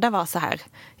båda var så här.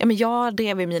 Ja, men jag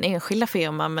drev i min enskilda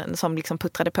firma som liksom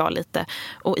puttrade på lite.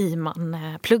 Och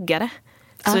Iman pluggade.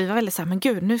 Så vi var väldigt så här, men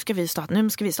gud, nu ska vi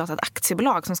starta ett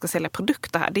aktiebolag som ska sälja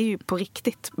produkter här. Det är ju på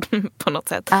riktigt på något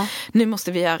sätt. Nu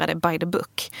måste vi göra det by the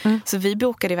book. Så vi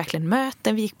bokade verkligen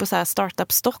möten. Vi gick på så här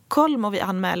Startup Stockholm och vi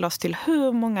anmälde oss till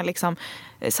hur många liksom,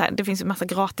 så här, det finns ju massa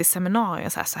gratis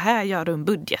seminarier. Så här gör du en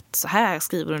budget. Så här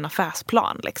skriver du en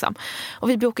affärsplan. Liksom. Och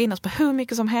vi bokade in oss på hur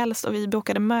mycket som helst. Och vi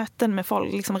bokade möten med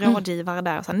folk, liksom rådgivare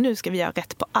där. Och så här, nu ska vi göra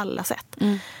rätt på alla sätt.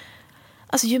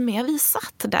 Alltså ju mer vi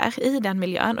satt där i den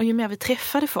miljön och ju mer vi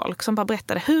träffade folk som bara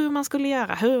berättade hur man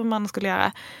skulle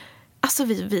göra. Alltså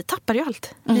vi tappade ju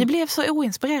allt. Vi blev så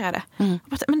oinspirerade.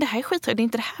 Men det här är skit, det är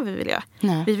inte det här vi vill göra.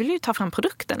 Nej. Vi vill ju ta fram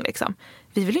produkten liksom.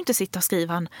 Vi vill ju inte sitta och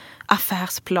skriva en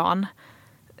affärsplan.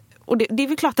 Och det är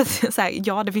väl klart att så här,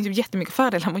 ja, det finns ju jättemycket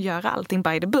fördelar med att göra allting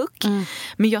by the book.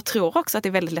 Men jag tror också att det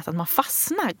är väldigt lätt att man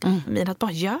fastnar med att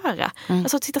bara göra.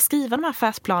 Alltså att sitta och skriva de här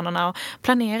affärsplanerna och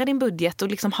planera din budget och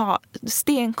liksom ha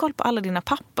stenkoll på alla dina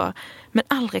papper, men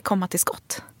aldrig komma till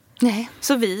skott. Nej.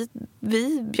 Så vi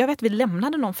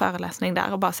lämnade någon föreläsning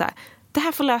där och bara så här, det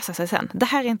här får lösa sig sen. Det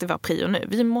här är inte vår prio nu.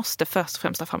 Vi måste först och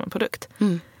främst ta fram en produkt.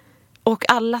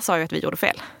 Och alla sa ju att vi gjorde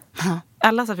fel.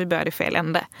 Alla sa att vi började i fel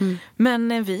ände.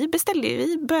 Men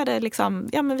vi började liksom,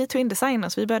 men vi tog in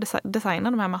designers, vi började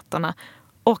designa de här mattorna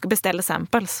och beställde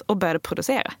samples och började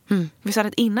producera. Vi sa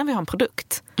att innan vi har en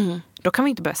produkt, då kan vi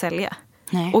inte börja sälja.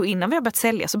 Nej. Och innan vi har börjat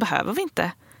sälja så behöver vi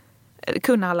inte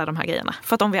kunna alla de här grejerna.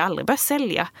 För att om vi aldrig börjar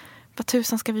sälja, vad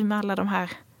tusan ska vi med alla de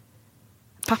här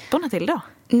papporna till då?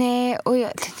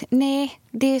 Nej,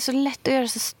 det är så lätt att göra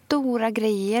så stora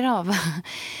grejer av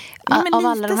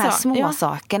alla de här små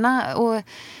sakerna. Och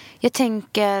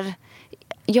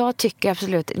jag tycker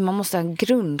absolut man måste ha en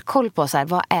grundkoll på så här,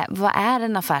 vad är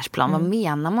en affärsplan? Vad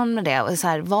menar man med det? Och så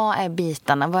här, vad är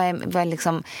bitarna?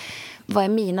 Vad är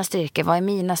mina styrkor? Vad är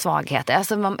mina svagheter?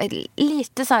 Alltså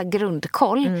lite så här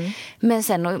grundkoll. Men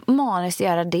sen att maniskt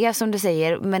göra det som du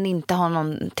säger, men inte ha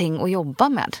någonting att jobba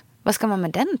med. Vad ska man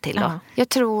med den till då? Jag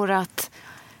tror att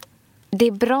det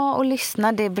är bra att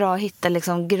lyssna, det är bra att hitta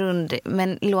liksom grund,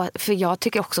 men för jag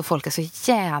tycker också folk är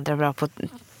så jädra bra på att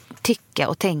tycka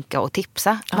och tänka och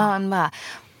tipsa. Man bara,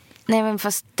 nej men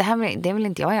fast det vill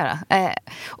inte jag göra.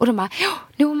 Och de bara,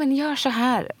 jo men gör så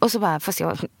här. Och så bara,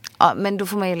 men då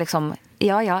får man ju liksom,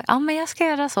 men jag ska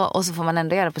göra så. Och så får man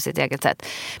ändå göra på sitt eget sätt.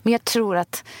 Men jag tror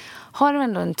att har du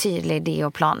ändå en tydlig idé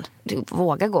och plan, du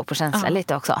vågar gå på känsla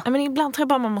lite också. Ja, men ibland tror jag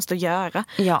bara man måste göra.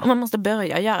 Och man måste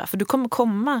börja göra. För du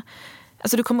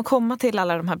kommer komma till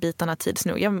alla de här bitarna tids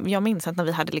nog. Jag minns att när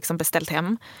vi hade liksom beställt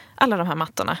hem alla de här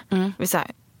mattorna.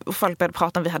 Och folk började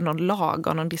prata om vi hade någon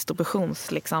lager, någon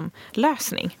distributionslösning.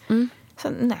 Liksom, så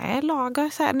lager,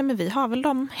 så här, nej men vi har väl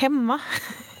dem hemma.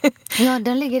 Ja,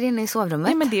 den ligger inne i sovrummet.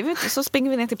 Nej, men det vet du, så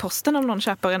springer vi ner till posten om någon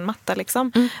köper en matta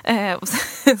liksom. Och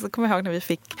så kommer jag ihåg när vi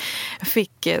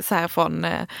fick så här från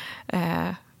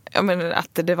att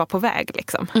det var på väg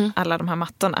liksom. Alla de här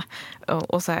mattorna.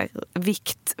 Och så här,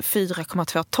 vikt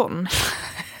 4,2 ton.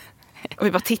 Och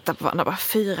vi bara tittar på varandra, bara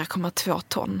 4,2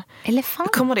 ton.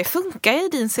 Elefant. Kommer det funka i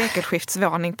din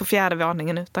sekelskiftsvåning på 4:e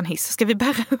våningen utan hiss? Ska vi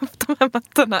bära upp de här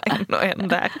mattorna en och en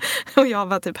där? Och jag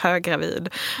var typ höggravid.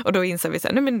 Och då insåg vi så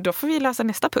här, nej men då får vi lösa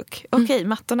nästa puck. Okej,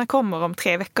 mattorna kommer om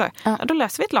 3 veckor. Ja, då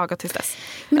löser vi ett lager till dess.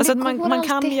 Alltså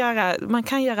man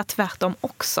kan göra tvärtom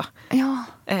också. Ja.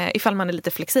 Ifall man är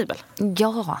lite flexibel.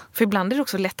 Ja. För ibland är det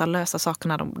också lättare att lösa saker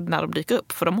när de dyker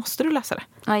upp. För då måste du lösa det.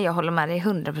 Ja, jag håller med dig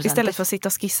 100%. Istället för att sitta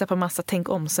och skissa på massa tänk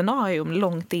om scenarium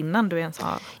långt innan du ens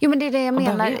har... Jo, men det är det jag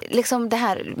menar. Liksom det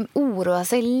här oroa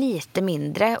sig lite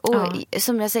mindre. Och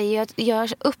som jag säger,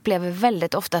 jag upplever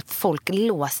väldigt ofta att folk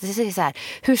låser sig så här.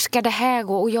 Hur ska det här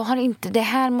gå? Och jag har inte...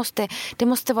 Det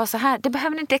måste vara så här. Det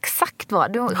behöver inte exakt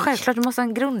vara. Självklart, du måste ha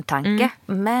en grundtanke.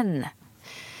 Men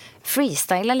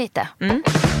freestyla lite.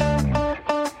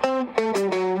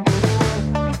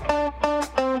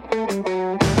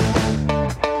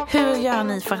 Hur gör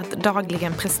ni för att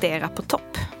dagligen prestera på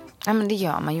topp? Ja, men det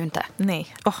gör man ju inte.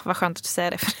 Nej, vad skönt att du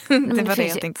säger det. Det var det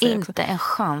jag tänkte säga inte en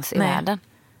chans i världen.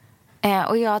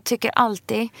 Och jag tycker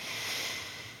alltid...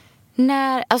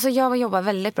 jag jobbar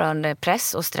väldigt bra under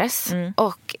press och stress.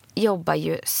 Och jobbar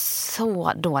ju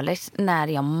så dåligt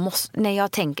när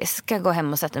jag tänker, ska gå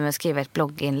hem och sätta mig och skriva ett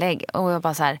blogginlägg. Och jag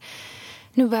bara så här...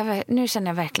 Nu känner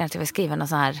jag verkligen att jag vill skriva något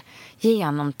så här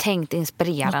genomtänkt,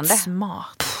 inspirerande. Något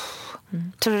smart.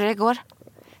 Tror du det går?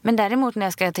 Men däremot när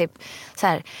jag ska typ så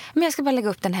här, men jag ska bara lägga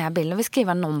upp den här bilden och vi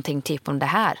skriva någonting typ om det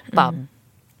här. Bara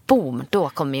boom, då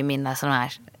kommer ju mina sådana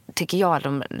här, tycker jag,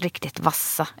 de riktigt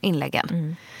vassa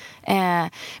inläggen.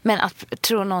 Men att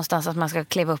tro någonstans att man ska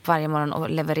kliva upp varje morgon och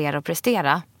leverera och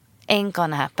prestera, ain't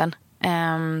gonna happen.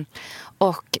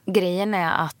 Och grejen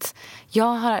är att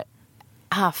jag har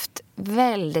haft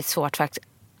väldigt svårt för att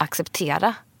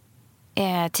acceptera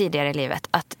tidigare i livet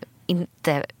att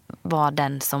inte vara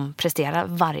den som presterar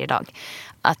varje dag.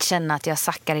 Att känna att jag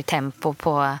sackar i tempo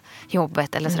på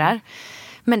jobbet eller sådär.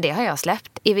 Men det har jag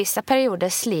släppt. I vissa perioder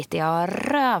sliter jag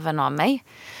röven av mig.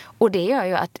 Och det gör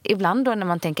ju att ibland då när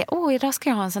man tänker, idag ska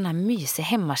jag ha en sån här mysig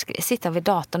sitta vid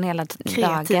datorn hela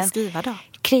dagen.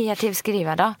 Kreativ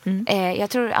skrivardag. Jag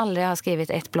tror aldrig jag har skrivit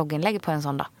ett blogginlägg på en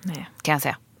sån dag. Nej. Kan jag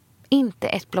säga. Inte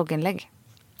ett blogginlägg.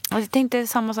 Och jag tänkte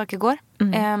samma sak igår.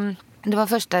 Det var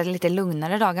första lite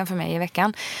lugnare dagen för mig i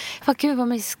veckan. Gud vad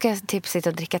man ska typ sitta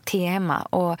och dricka te hemma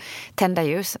och tända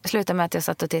ljus. Slutade med att jag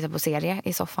satt och tittade på serie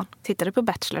i soffan. Tittade du på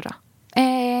Bachelor då?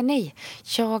 Nej,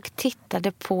 jag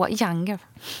tittade på Younger.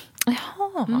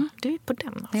 Jaha, du är på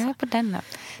den alltså. Jag är på den nu.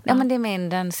 Ja, men det är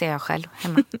den ser jag själv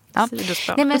hemma. Ja.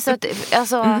 Nej, men så att,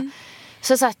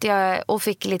 så satt jag och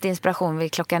fick lite inspiration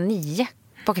vid 9:00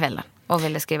 på kvällen och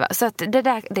ville skriva. Så att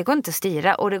det går inte att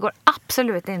styra och det går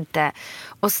absolut inte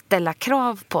att ställa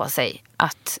krav på sig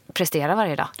att prestera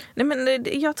varje dag. Nej, men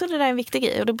jag tror det där är en viktig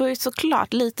grej och det beror ju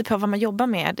såklart lite på vad man jobbar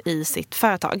med i sitt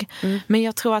företag. Men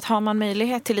jag tror att har man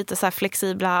möjlighet till lite så här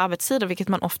flexibla arbetstider, vilket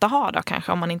man ofta har då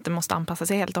kanske om man inte måste anpassa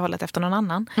sig helt och hållet efter någon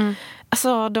annan.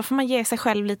 Alltså då får man ge sig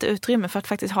själv lite utrymme för att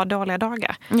faktiskt ha dåliga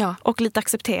dagar. Ja. Och lite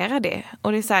acceptera det.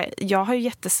 Och det är så här, jag har ju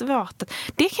jättesvårt att,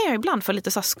 det kan jag ibland få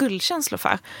lite så här skuldkänslor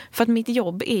för att mitt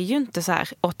jobb är ju inte så här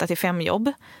 8-5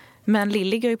 jobb. Men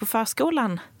Lilly går ju på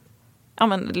förskolan, ja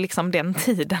men liksom den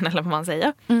tiden eller vad man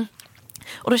säger.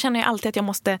 Och då känner jag alltid att jag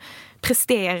måste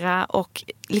prestera och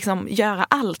liksom göra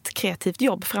allt kreativt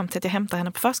jobb fram till att jag hämtar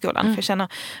henne på förskolan. För jag känner,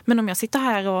 men om jag sitter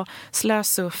här och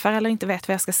slösurfar eller inte vet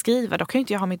vad jag ska skriva, då kan ju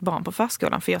inte jag ha mitt barn på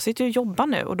förskolan. För jag sitter och jobbar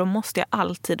nu och då måste jag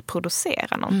alltid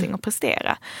producera någonting och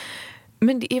prestera.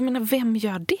 Men jag menar, vem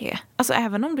gör det? Alltså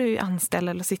även om du är anställd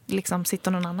eller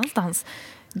sitter någon annanstans.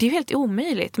 Det är ju helt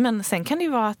omöjligt. Men sen kan det ju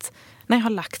vara att när jag har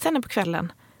lagt henne på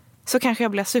kvällen så kanske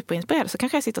jag blir superinspirerad. Så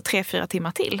kanske jag sitter 3-4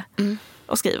 timmar till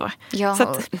och skriver. Ja, så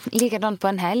att, likadant på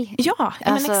en helg. Ja,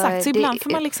 alltså, men exakt. Så ibland får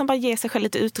man liksom bara ge sig själv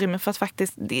lite utrymme för att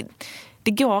faktiskt...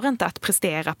 Det går inte att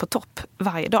prestera på topp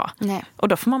varje dag. Nej. Och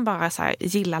då får man bara så här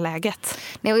gilla läget.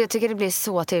 Nej, och jag tycker det blir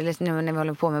så tydligt nu när vi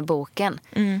håller på med boken.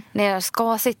 När jag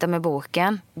ska sitta med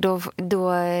boken,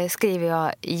 då skriver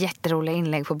jag jätteroliga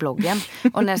inlägg på bloggen.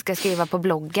 Och när jag ska skriva på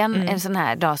bloggen en sån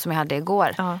här dag som jag hade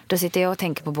igår, då sitter jag och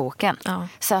tänker på boken.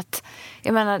 Så att,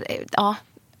 jag menar,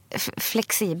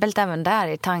 flexibelt även där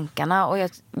i tankarna och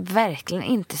jag verkligen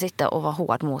inte sitta och vara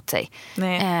hård mot sig.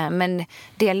 Men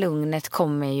det lugnet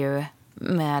kommer ju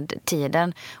med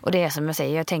tiden och det är som jag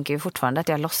säger, jag tänker ju fortfarande att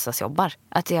jag låtsasjobbar,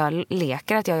 att jag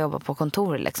leker att jag jobbar på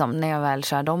kontor liksom, när jag väl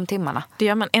kör de timmarna. Det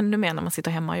gör man ännu mer när man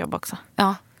sitter hemma och jobbar också.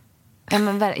 Ja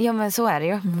men så är det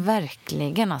ju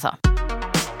verkligen alltså.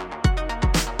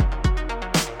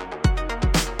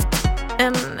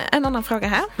 En annan fråga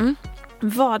här.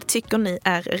 Vad tycker ni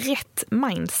är rätt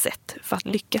mindset för att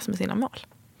lyckas med sina mål?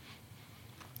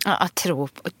 Ja, att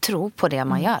tro på det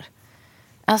man gör.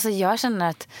 Alltså jag känner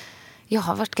att jag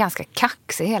har varit ganska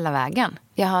kaxig hela vägen.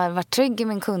 Jag har varit trygg i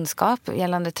min kunskap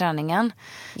gällande träningen.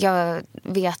 Jag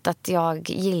vet att jag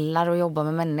gillar att jobba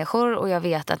med människor och jag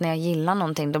vet att när jag gillar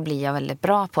någonting då blir jag väldigt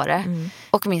bra på det.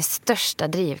 Och min största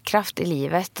drivkraft i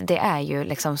livet, det är ju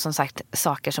liksom som sagt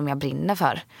saker som jag brinner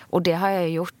för. Och det har jag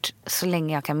gjort så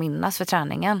länge jag kan minnas för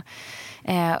träningen.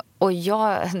 Och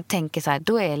jag tänker så här,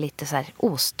 då är jag lite så här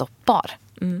ostoppbar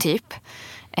typ.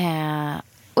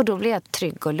 Och då blir jag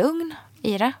trygg och lugn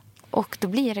i det. Och då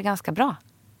blir det ganska bra.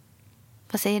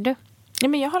 Vad säger du? Ja,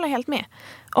 men jag håller helt med.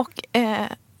 Och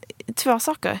 2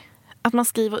 saker. Att man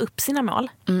skriver upp sina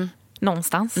mål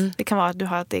någonstans. Det kan vara att du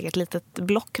har ett eget litet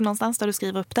block någonstans där du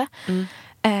skriver upp det.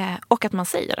 Och att man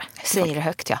säger det. Säger det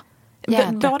högt, ja.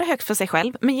 Både högt för sig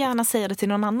själv, men gärna säger det till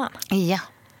någon annan. Ja.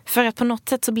 För att på något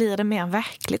sätt så blir det mer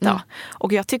verkligt då.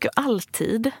 Och jag tycker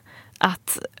alltid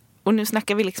att... Och nu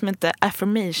snackar vi liksom inte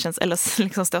affirmations eller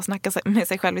liksom stå och snacka med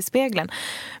sig själv i spegeln.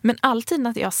 Men alltid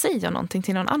när jag säger någonting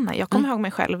till någon annan. Jag kommer ihåg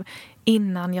mig själv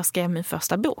innan jag skrev min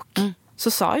första bok.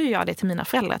 Så sa ju jag det till mina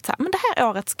föräldrar. Att så här, men det här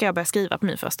året ska jag börja skriva på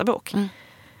min första bok.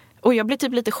 Och jag blev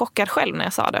typ lite chockad själv när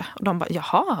jag sa det. Och de bara,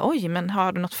 jaha, oj, men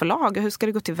har du något förlag? Hur ska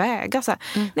det gå tillväga? Så här,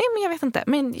 nej, men jag vet inte.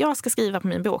 Men jag ska skriva på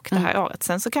min bok det här året.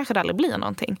 Sen så kanske det aldrig blir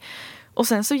någonting. Och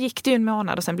sen så gick det ju en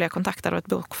månad och sen blev jag kontaktad av ett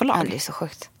bokförlag. Ja, det är så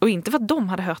sjukt. Och inte för att de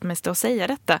hade hört mig stå och säga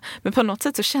detta. Men på något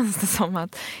sätt så känns det som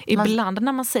att ibland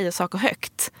när man säger saker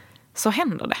högt så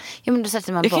händer det. Ja, men då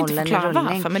sätter man jag bollen i rullning. Jag kan inte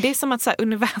förklara varför, men det är som att så här,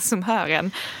 universum hör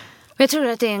en. Jag tror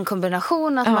att det är en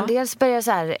kombination att man dels börjar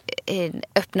så här,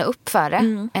 öppna upp för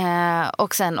det.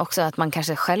 Och sen också att man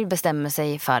kanske själv bestämmer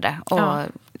sig för det.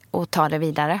 Och ta det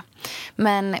vidare.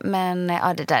 Men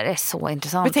ja, det där är så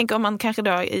intressant. Jag tänker om man kanske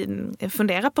då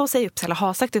funderar på att säga upp sig eller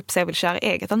har sagt upp sig och vill köra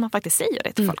eget, att man faktiskt säger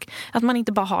det till folk. Att man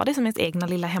inte bara har det som ens egna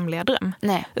lilla hemliga dröm.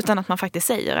 Nej. Utan att man faktiskt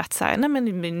säger att så här, nej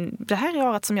men det här är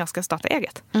året som jag ska starta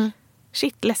eget.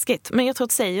 Shit, läskigt. Men jag tror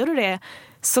att säger du det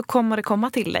så kommer det komma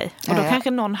till dig. Och då kanske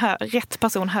rätt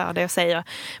person hör det och säger,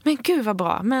 men gud vad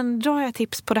bra, men då har jag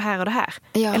tips på det här och det här.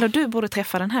 Ja. Eller du borde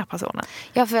träffa den här personen.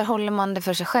 Ja, för håller man det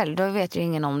för sig själv, då vet ju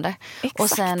ingen om det. Exakt. Och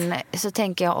sen så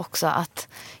tänker jag också att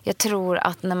jag tror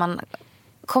att när man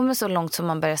kommer så långt som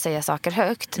man börjar säga saker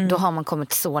högt, då har man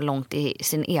kommit så långt i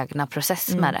sin egna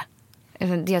process med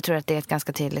det. Jag tror att det är ett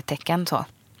ganska tydligt tecken så.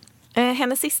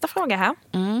 Hennes sista fråga här.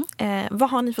 Vad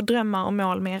har ni för drömmar och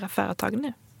mål med era företag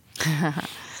nu?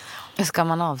 Ska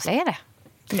man avslöja det?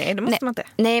 Nej, det måste man inte.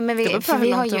 Nej, men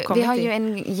vi har ju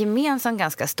en gemensam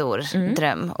ganska stor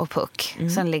dröm och puck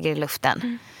som ligger i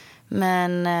luften.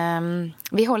 Men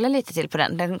vi håller lite till på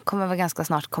den. Den kommer väl ganska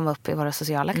snart komma upp i våra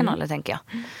sociala kanaler, tänker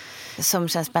jag. som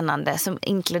känns spännande. Som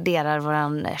inkluderar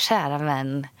vår kära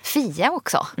vän Fia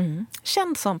också.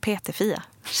 Känd som Peter-Fia.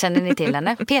 Känner ni till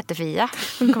henne? Peter-Fia.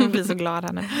 Hon kommer bli så glad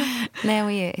här nu.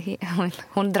 Nej,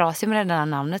 hon dras ju med det där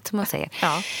namnet som hon säger.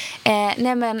 Ja.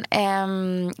 Nej men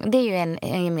det är ju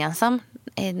en gemensam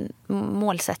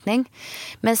målsättning.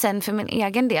 Men sen för min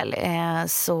egen del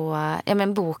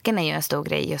boken är ju en stor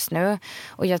grej just nu.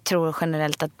 Och jag tror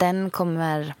generellt att den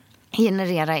kommer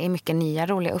generera i mycket nya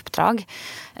roliga uppdrag.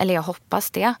 Eller jag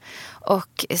hoppas det.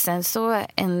 Och sen så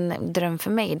en dröm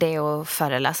för mig, det är att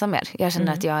föreläsa mer. Jag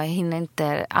känner att jag hinner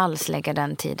inte alls lägga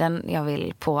den tiden jag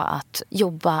vill på att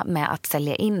jobba med att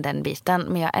sälja in den biten.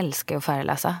 Men jag älskar att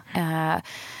föreläsa.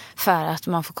 För att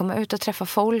man får komma ut och träffa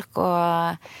folk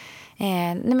och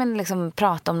liksom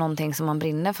prata om någonting som man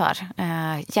brinner för.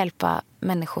 Hjälpa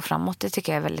människor framåt, det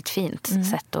tycker jag är väldigt fint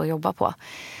sätt att jobba på.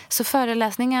 Så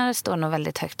föreläsningar står nog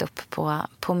väldigt högt upp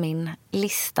på min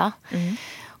lista.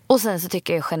 Och sen så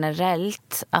tycker jag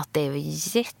generellt att det är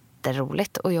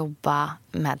jätteroligt att jobba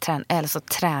med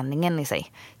träningen i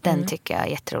sig. Den tycker jag är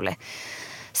jätterolig.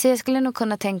 Så jag skulle nog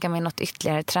kunna tänka mig något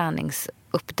ytterligare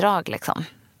träningsuppdrag liksom.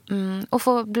 Och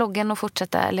få bloggen att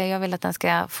fortsätta, eller jag vill att den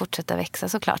ska fortsätta växa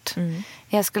såklart.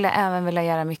 Jag skulle även vilja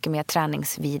göra mycket mer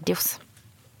träningsvideos.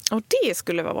 Och det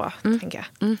skulle vara bra, tänker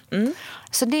jag.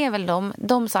 Så det är väl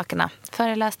de sakerna.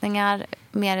 Föreläsningar,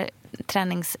 mer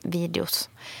träningsvideos.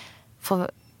 Få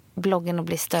bloggen att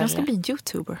bli större. Jag ska bli en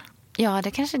YouTuber. Ja,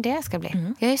 det kanske det ska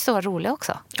bli. Jag är så rolig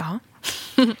också. Ja.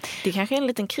 Det kanske är en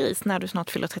liten kris när du snart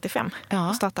fyller 35.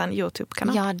 Och startar en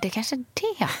YouTube-kanal. Ja, det kanske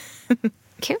det.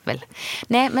 Kul.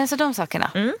 Nej, men så de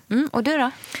sakerna. Och du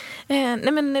då?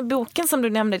 Nej, men boken som du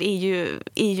nämnde är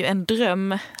ju en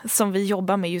dröm som vi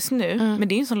jobbar med just nu. Men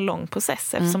det är ju en sån lång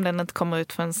process eftersom den inte kommer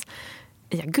ut förrän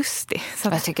i augusti. Så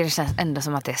jag tycker det känns ändå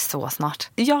som att det är så snart.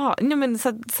 Ja, nej, men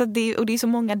så det, och det är så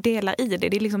många delar i det.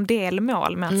 Det är liksom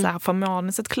delmål med att så här, få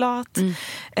manuset klart,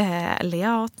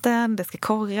 layouten, det ska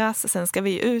korras, sen ska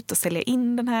vi ut och sälja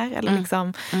in den här. Eller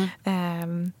liksom,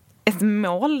 ett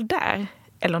mål där,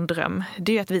 eller en dröm,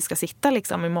 det är ju att vi ska sitta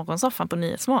liksom i morgonsoffan på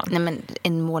Nyhetsmorgon. Nej, men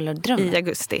en mål och dröm. I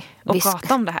augusti och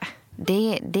prata om det här.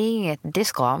 Det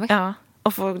ska vi. Ja,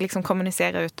 och få liksom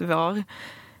kommunicera ut vår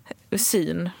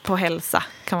syn på hälsa,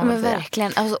 kan man väl säga.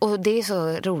 Verkligen. Alltså, och det är så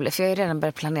roligt, för jag har redan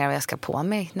börjat planera vad jag ska på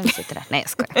mig när vi sitter där. Nej, jag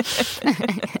skojar.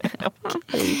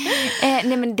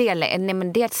 Nej,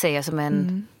 men det säger jag som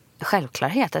en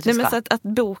självklarhet att vi ska. Men så att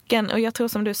boken, och jag tror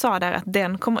som du sa där, att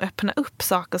den kommer öppna upp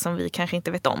saker som vi kanske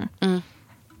inte vet om.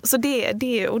 Så det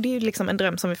är liksom en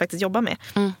dröm som vi faktiskt jobbar med.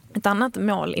 Ett annat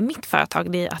mål i mitt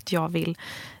företag, det är att jag vill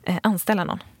anställa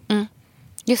någon.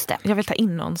 Just det. Jag vill ta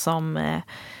in någon som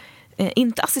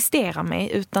inte assisterar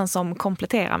mig utan som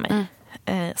kompletterar mig.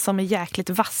 Som är jäkligt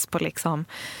vass på liksom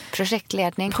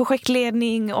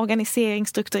projektledning, organisering,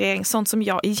 strukturering, sånt som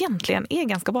jag egentligen är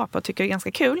ganska bra på och tycker är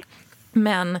ganska kul,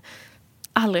 men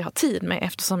aldrig har tid med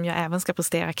eftersom jag även ska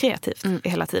prestera kreativt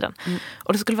hela tiden.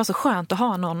 Och det skulle vara så skönt att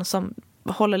ha någon som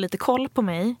håller lite koll på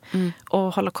mig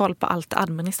och håller koll på allt det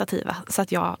administrativa så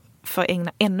att jag får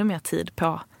ägna ännu mer tid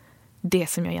på det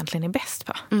som jag egentligen är bäst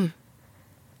på.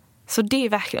 Så det är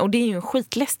verkligen, och det är ju en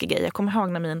skitläskig grej. Jag kommer ihåg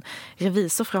när min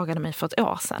revisor frågade mig för ett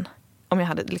år sedan om jag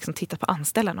hade liksom tittat på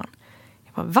anställa någon.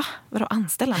 Jag bara, va? Vadå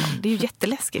anställa någon? Det är ju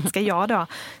jätteläskigt. Ska jag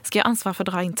ansvara för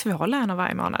att dra in 2 löner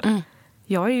varje månad?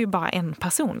 Jag är ju bara en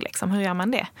person liksom. Hur gör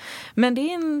man det? Men det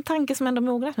är en tanke som ändå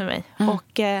mognat med mig.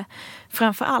 Och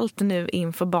framförallt nu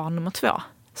inför barn nummer 2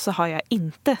 så har jag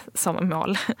inte som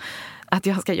mål att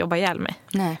jag ska jobba ihjäl mig.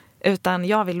 Nej. Utan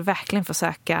jag vill verkligen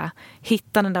försöka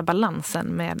hitta den där balansen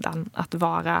med att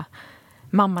vara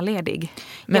mammaledig.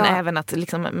 Men även att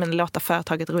liksom, låta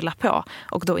företaget rulla på.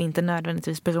 Och då inte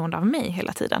nödvändigtvis beroende av mig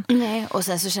hela tiden. Nej, och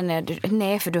sen så känner jag,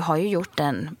 nej, för du har ju gjort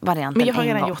den varianten. Men jag har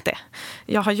redan gjort det.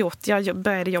 Jag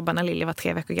började jobba när Lilly var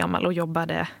 3 veckor gammal och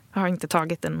har inte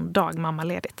tagit en dag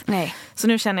mammaledigt. Nej. Så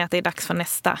nu känner jag att det är dags för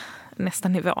nästa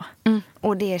nivå.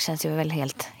 Och det känns ju väl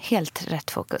helt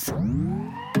rätt fokus.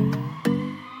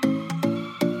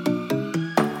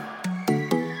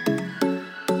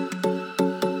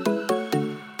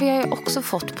 Vi har ju också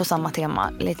fått på samma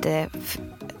tema lite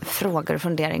frågor och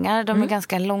funderingar. De är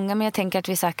ganska långa, men jag tänker att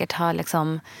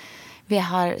vi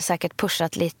har säkert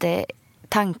pushat lite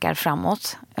tankar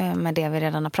framåt med det vi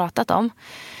redan har pratat om.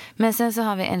 Men sen så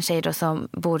har vi en tjej då som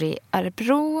bor i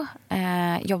Örebro,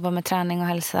 jobbar med träning och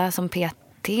hälsa som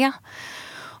PT.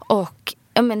 Och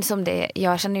men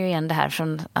jag känner ju igen det här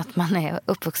från att man är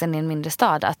uppvuxen i en mindre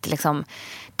stad, att liksom,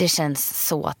 det känns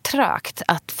så trögt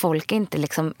att folk inte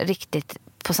liksom riktigt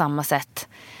på samma sätt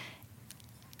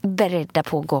beredda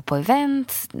på att gå på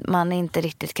event. Man är inte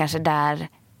riktigt kanske där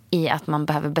i att man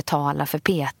behöver betala för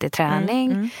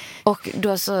PT-träning. Och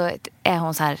då så är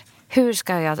hon så här,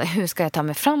 hur ska jag ta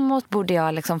mig framåt? Borde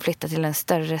jag liksom flytta till en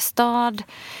större stad?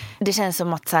 Det känns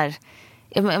som att så här,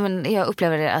 jag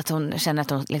upplever det att hon känner att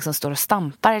hon liksom står och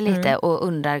stampar lite och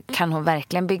undrar, kan hon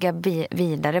verkligen bygga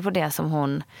vidare på det som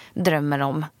hon drömmer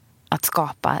om att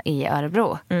skapa i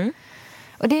Örebro?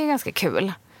 Och det är ganska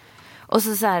kul. Och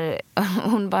så här,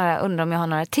 hon bara undrar om jag har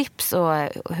några tips och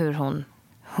hur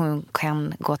hon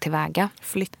kan gå tillväga.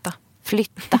 Flytta.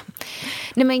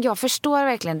 Nej, men jag förstår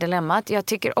verkligen dilemmat. Jag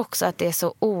tycker också att det är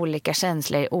så olika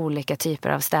känslor i olika typer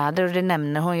av städer. Och det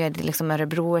nämner hon ju, liksom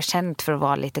Örebro är känt för att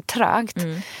vara lite trögt.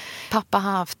 Pappa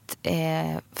har haft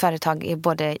företag i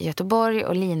både Göteborg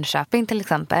och Linköping till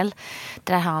exempel.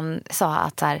 Där han sa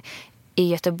att så här, i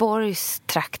Göteborgs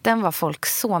trakten var folk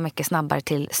så mycket snabbare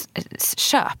till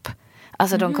köp.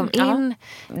 Alltså de kom in,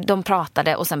 de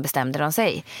pratade och sen bestämde de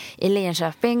sig. I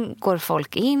Linköping går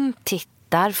folk in,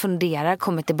 tittar, funderar,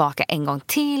 kommer tillbaka en gång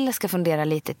till, ska fundera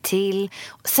lite till.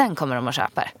 Sen kommer de och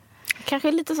köper.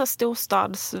 Kanske lite så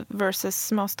storstads versus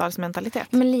småstadsmentalitet.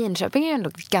 Men Linköping är ju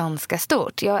ändå ganska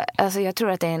stort. Jag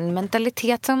tror att det är en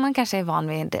mentalitet som man kanske är van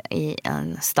vid i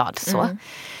en stad. Så.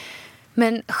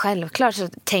 Men självklart så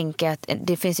tänker jag att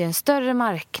det finns ju en större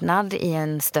marknad i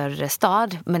en större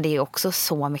stad. Men det är också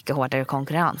så mycket hårdare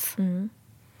konkurrens.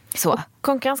 Så. Och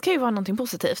konkurrens kan ju vara någonting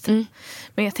positivt.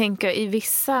 Men jag tänker i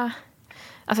vissa...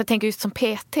 Alltså jag tänker just som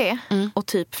PT och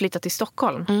typ flytta till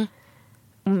Stockholm.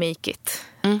 Och make it.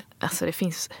 Alltså det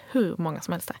finns hur många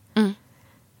som helst där.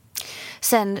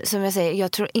 Sen, som jag säger,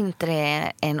 jag tror inte det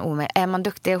är en omöjlighet. Är man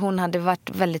duktig, hon hade varit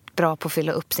väldigt bra på att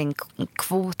fylla upp sin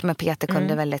kvot med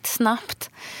PT-kunder väldigt snabbt.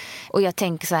 Och jag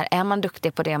tänker så här, är man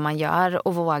duktig på det man gör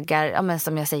och vågar, ja, men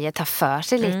som jag säger, ta för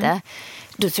sig lite,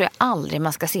 då tror jag aldrig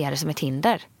man ska se det som ett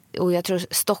hinder. Och jag tror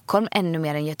Stockholm ännu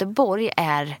mer än Göteborg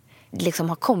liksom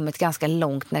har kommit ganska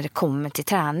långt när det kommer till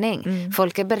träning.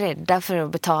 Folk är beredda för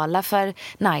att betala för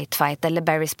Nightfight eller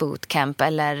Barry's Bootcamp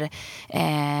eller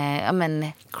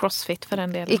Crossfit för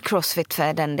den delen. I Crossfit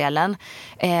för den delen.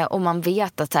 Och man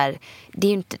vet att så här,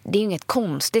 det är inget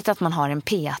konstigt att man har en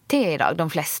PT idag. De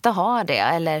flesta har det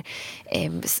eller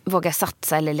vågar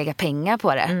satsa eller lägga pengar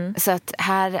på det. Så att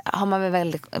här har man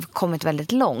väl kommit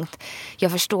väldigt långt.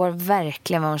 Jag förstår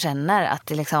verkligen vad hon känner, att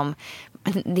det liksom,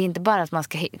 det är inte bara att man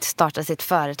ska starta sitt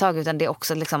företag, utan det är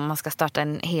också liksom man ska starta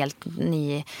en helt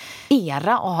ny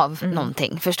era av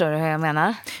någonting. Förstår du hur jag menar?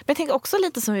 Men jag tänker också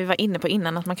lite som vi var inne på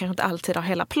innan, att man kanske inte alltid har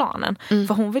hela planen.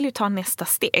 För hon vill ju ta nästa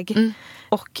steg.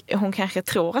 Och hon kanske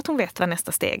tror att hon vet vad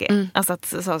nästa steg är. Alltså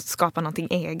att skapa någonting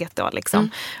eget då liksom.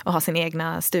 Och ha sin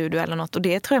egna studio eller något. Och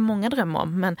det tror jag många drömmer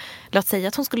om. Men låt säga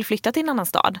att hon skulle flytta till en annan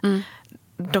stad.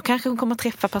 Då kanske hon kommer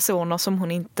träffa personer som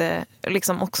hon inte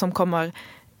liksom, och som kommer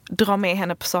dra med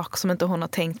henne på saker som inte hon har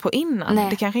tänkt på innan. Nej.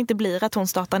 Det kanske inte blir att hon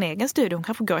startar en egen studio. Hon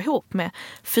kanske går ihop med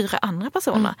 4 andra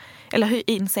personer. Eller hyr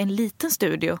in sig en liten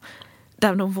studio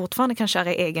där de fortfarande kan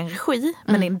köra i egen regi,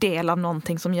 men är en del av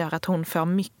någonting som gör att hon får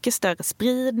mycket större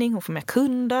spridning, hon får mer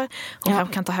kunder, hon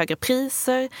kan ta högre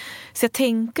priser. Så jag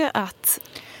tänker att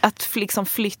liksom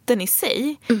flytten i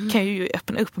sig kan ju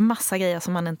öppna upp massa grejer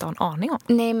som man inte har en aning om.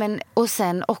 Nej, men och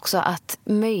sen också att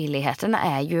möjligheterna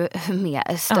är ju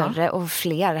mer större och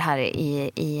fler här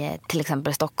i till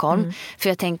exempel Stockholm. För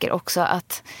jag tänker också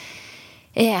att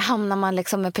hamnar man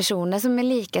liksom med personer som är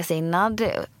likasinnad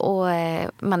och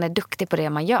man är duktig på det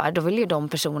man gör, då vill ju de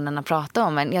personerna prata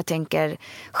om en. Jag tänker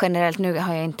generellt, nu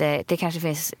har jag inte, det kanske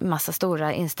finns massa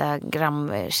stora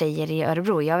Instagram-tjejer i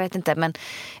Örebro, jag vet inte, men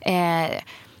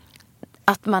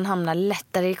att man hamnar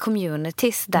lättare i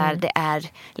communities där det är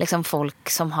liksom folk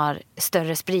som har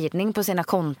större spridning på sina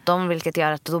konton, vilket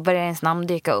gör att då börjar ens namn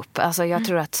dyka upp. Alltså jag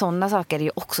tror att sådana saker är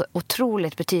ju också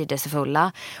otroligt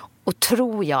betydelsefulla och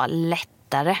tror jag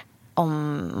lättare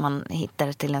om man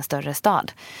hittar till en större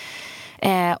stad.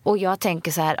 Och jag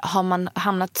tänker så här, har man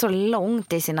hamnat så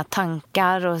långt i sina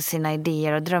tankar och sina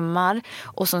idéer och drömmar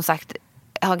och som sagt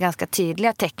har ganska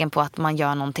tydliga tecken på att man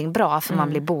gör någonting bra för man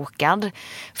blir bokad.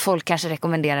 Folk kanske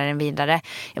rekommenderar en vidare.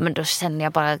 Ja, men då känner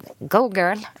jag bara, go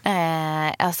girl.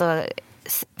 Alltså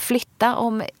flytta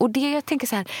om, och det jag tänker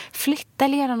så här, flytta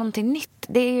eller göra någonting nytt,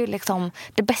 det är ju liksom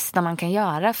det bästa man kan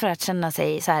göra för att känna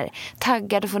sig så här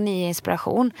taggad och få ny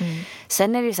inspiration.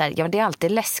 Sen är det ju så här, ja, det är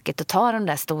alltid läskigt att ta de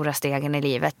där stora stegen i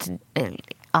livet.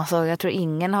 Alltså jag tror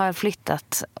ingen har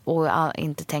flyttat och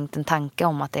inte tänkt en tanke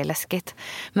om att det är läskigt.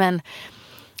 Men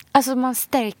alltså man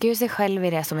stärker ju sig själv i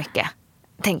det så mycket,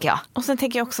 tänker jag. Och sen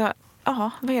tänker jag också,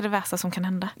 vad är det värsta som kan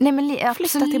hända? Nej, men Flytta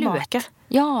absolut. tillbaka.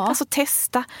 Ja. Alltså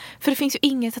testa. För det finns ju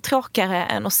inget tråkigare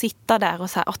än att sitta där och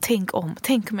så här, tänk om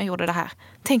jag gjorde det här.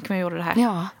 Tänk om jag gjorde det här.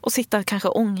 Ja. Och sitta kanske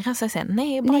och ångra sig sen.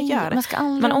 Nej, bara gör det.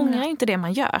 Man ångrar inte det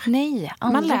man gör. Nej,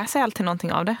 man lär sig alltid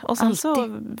någonting av det. Och sen så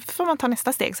får man ta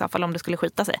nästa steg så fall om det skulle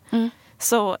skita sig.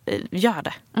 Så gör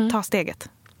det. Ta steget.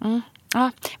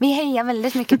 Ja, vi hejar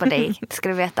väldigt mycket på dig, ska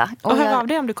du veta. Och hör av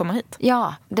dig om du kommer hit.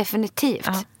 Ja, definitivt.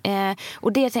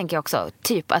 Och det tänker jag också,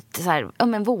 typ att så här,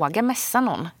 men våga mässa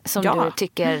någon som du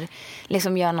tycker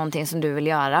liksom gör någonting som du vill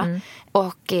göra.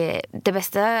 Och det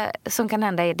bästa som kan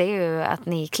hända är det ju att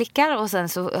ni klickar och sen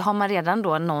så har man redan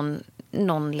då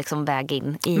någon liksom väg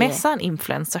in i... Mässa en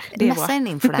influencer. Mässa en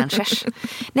influencers.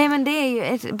 Nej, men det är ju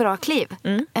ett bra kliv.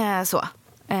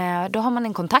 Då har man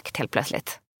en kontakt helt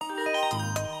plötsligt.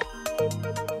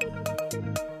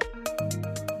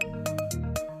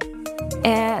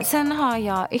 Sen har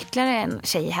jag ytterligare en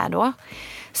tjej här då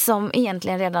som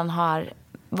egentligen redan har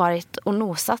varit och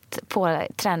nosat på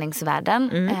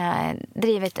träningsvärlden.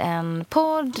 Drivit en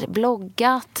podd,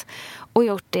 bloggat och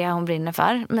gjort det hon brinner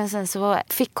för. Men sen så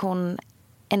fick hon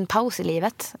en paus i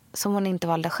livet som hon inte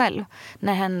valde själv.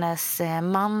 När hennes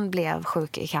man blev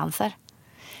sjuk i cancer.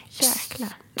 Jäklar.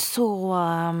 Så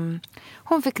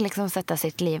hon fick liksom sätta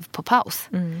sitt liv på paus.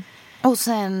 Och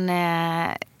sen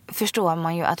förstår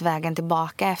man ju att vägen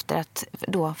tillbaka efter att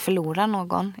då förlora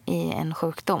någon i en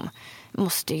sjukdom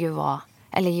måste ju vara,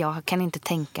 eller jag kan inte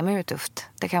tänka mig hur tufft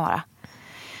det kan vara.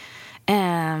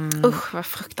 Usch, vad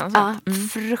fruktansvärt. Ja,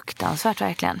 fruktansvärt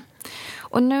verkligen.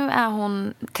 Och nu är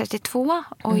hon 32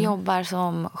 och jobbar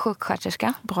som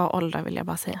sjuksköterska. Bra ålder vill jag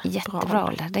bara säga. Jättebra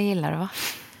ålder, det gillar du va?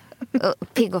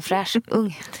 Pigg och fräsch,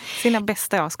 ung. Sina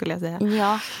bästa år skulle jag säga.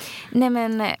 Ja, nej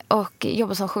men, och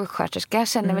jobbar som sjuksköterska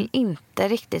känner väl inte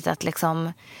riktigt att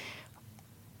liksom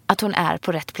att hon är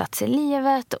på rätt plats i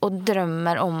livet och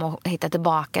drömmer om att hitta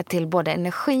tillbaka till både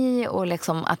energi och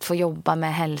liksom att få jobba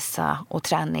med hälsa och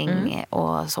träning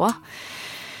och så.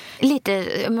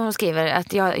 Lite, hon skriver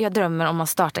att jag drömmer om att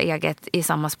starta eget i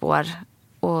samma spår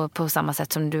och på samma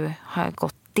sätt som du har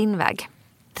gått din väg.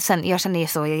 Sen, jag känner ju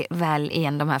så väl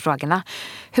igen de här frågorna.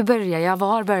 Hur börjar jag?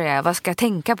 Var börjar jag? Vad ska jag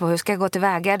tänka på? Hur ska jag gå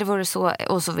tillväga? Det vore så,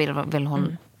 och så vill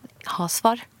hon ha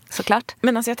svar, såklart.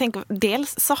 Men alltså jag tänker,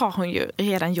 dels så har hon ju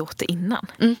redan gjort det innan.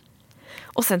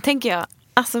 Och sen tänker jag,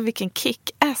 alltså vilken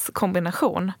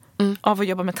kick-ass-kombination av att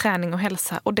jobba med träning och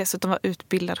hälsa och dessutom vara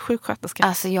utbildad sjuksköterska.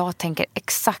 Alltså jag tänker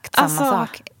exakt samma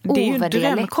sak. Det är ju en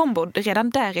drömkombo. Redan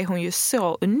där är hon ju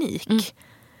så unik.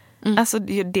 Alltså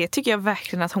det tycker jag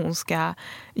verkligen att hon ska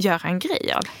göra en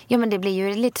grej av. Ja, men det blir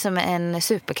ju lite som en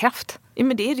superkraft. Ja,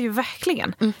 men det är det ju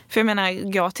verkligen. För jag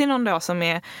menar, gå till någon då som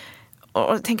är,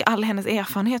 och tänker all hennes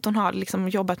erfarenhet, hon har liksom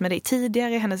jobbat med det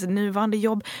tidigare, hennes nuvarande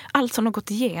jobb, allt som hon har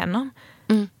gått igenom.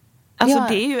 Alltså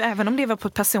det är ju, även om det var på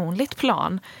ett personligt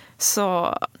plan,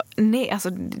 så nej, alltså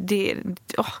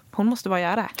hon måste bara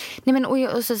göra det. Nej, men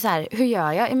och så här, hur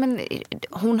gör jag? Men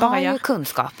hon bara har ju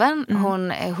kunskapen.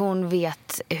 Hon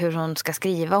vet hur hon ska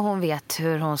skriva, hon vet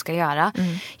hur hon ska göra.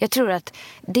 Jag tror att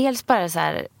dels bara så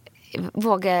här,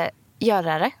 våga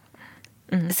göra det.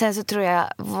 Sen så tror jag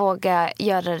våga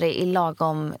göra det i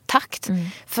lagom takt.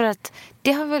 För att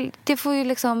det får ju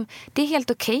liksom, det är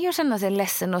helt okej att känna sig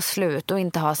ledsen och slut och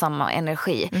inte ha samma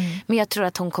energi. Men jag tror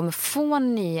att hon kommer få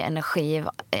ny energi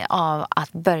av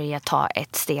att börja ta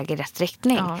ett steg i rätt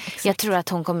riktning. Ja, jag tror att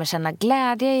hon kommer känna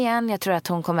glädje igen. Jag tror att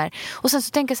hon kommer, och sen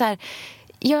så tänker jag så här,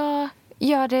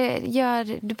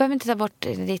 du behöver inte ta bort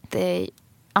ditt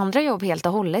andra jobb helt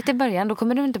och hållet i början. Då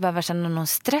kommer du inte behöva känna någon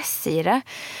stress i det.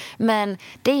 Men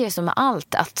det är ju som med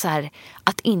allt, att så här,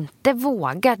 att inte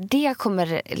våga, det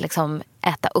kommer liksom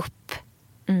äta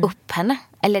upp henne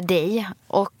eller dig.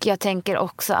 Och jag tänker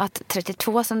också att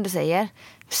 32, som du säger,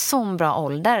 sån bra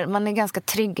ålder. Man är ganska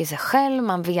trygg i sig själv.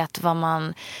 Man vet vad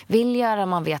man vill göra.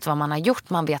 Man vet vad man har gjort.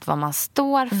 Man vet vad man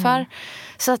står för.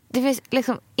 Så att det finns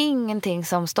liksom ingenting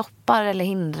som stoppar eller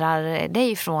hindrar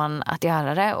dig från att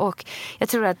göra det. Och jag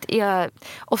tror att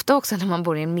ofta också när man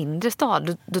bor i en mindre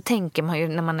stad, då tänker man ju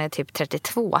när man är typ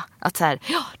 32 att så här,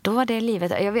 ja, då var det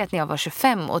livet. Jag vet när jag var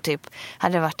 25 och typ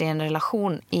hade varit i en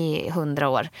relation i 100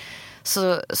 år.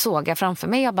 Så såg jag framför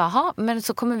mig, jag bara, men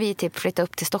så kommer vi typ flytta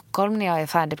upp till Stockholm när jag är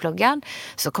färdigpluggad.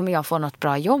 Så kommer jag få något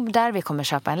bra jobb där, vi kommer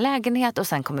köpa en lägenhet och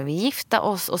sen kommer vi gifta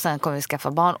oss och sen kommer vi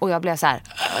skaffa barn. Och jag blev så här,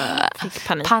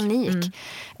 panik.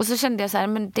 Och så kände jag så här,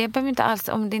 men det behöver inte alls,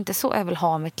 om det inte är så jag vill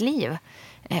ha mitt liv.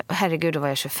 Herregud, då var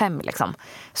jag 25 liksom.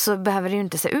 Så behöver det ju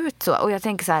inte se ut så. Och jag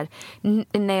tänker så här,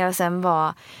 när jag sen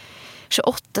var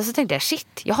 28 så tänkte jag,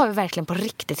 shit, jag har ju verkligen på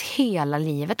riktigt hela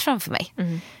livet framför mig.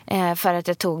 För att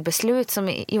jag tog beslut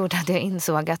som gjorde att jag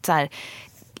insåg att så här,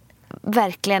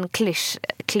 verkligen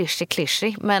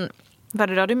klyschig. Men var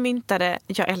det då du myntade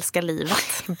jag älskar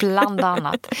livet? Bland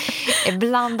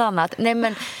annat. Nej,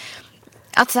 men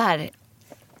att så här,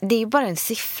 det är ju bara en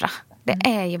siffra. Det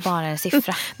är ju bara en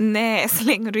siffra. Nej,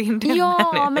 slänger du in den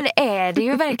Ja, nu? men det är det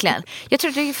ju verkligen. Jag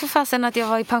trodde för fasen att jag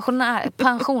var i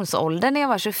pensionsåldern när jag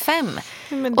var 25.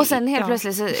 Och sen helt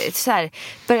plötsligt så här,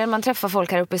 började man träffa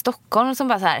folk här uppe i Stockholm som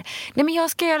bara så här, nej men jag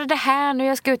ska göra det här nu,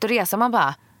 jag ska ut och resa. Man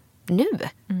bara, nu?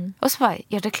 Och så bara,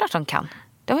 ja det är klart de kan.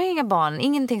 De har inga barn,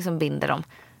 ingenting som binder dem.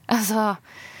 Alltså,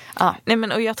 ja. Nej,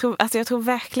 men och jag tror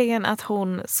verkligen att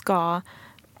hon ska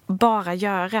bara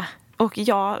göra. Och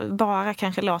jag bara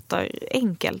kanske låter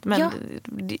enkelt, men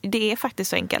det är faktiskt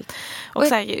så enkelt. Och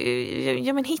så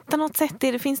här, men hitta något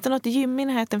sätt. Finns det något gym i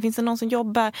närheten? Finns det någon som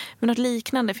jobbar med något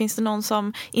liknande? Finns det någon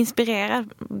som inspirerar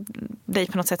dig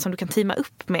på något sätt som du kan teama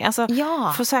upp med? Alltså,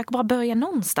 försök bara börja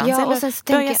någonstans.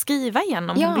 Eller börja skriva igen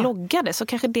om hon bloggade. Så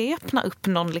kanske det öppnar upp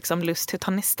någon liksom lust till att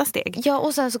ta nästa steg. Ja,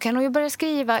 och sen så kan hon ju börja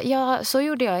skriva. Ja, så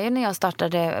gjorde jag ju när jag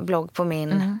startade blogg på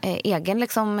min egen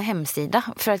liksom hemsida.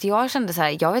 För att jag kände så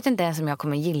här, jag vet inte som jag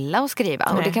kommer gilla att skriva.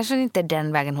 Nej. Och det kanske inte är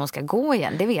den vägen hon ska gå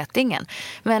igen. Det vet ingen.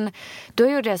 Men då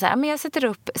gjorde jag så här, men jag sätter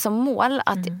upp som mål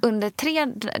att under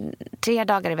 3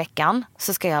 dagar i veckan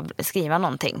så ska jag skriva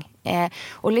någonting.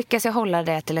 Och lyckas jag hålla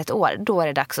det till ett år, då är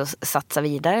det dags att satsa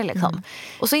vidare liksom.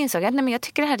 Och så insåg jag att nej, men jag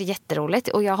tycker det här är jätteroligt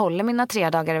och jag håller mina 3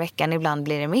 dagar i veckan, ibland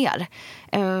blir det mer.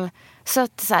 Så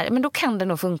att så här, men då kan det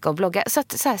nog funka att blogga. Så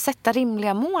att så här, sätta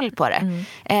rimliga mål på det.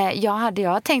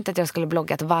 Jag tänkt att jag skulle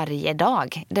bloggat varje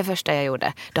dag. Det första jag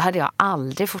gjorde. Då hade jag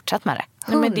aldrig fortsatt med det.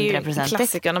 100%. Men det är ju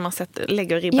klassiker när man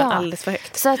lägger ribban alldeles för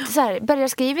högt. Så att så här, börja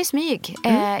skriva i smyg.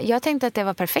 Jag tänkte att det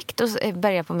var perfekt att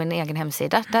börja på min egen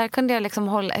hemsida. Där kunde jag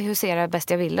liksom husera bäst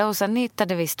jag ville. Och sen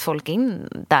hittade visst folk in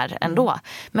där ändå.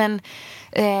 Men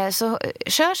så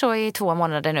kör så i 2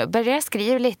 månader nu. Börja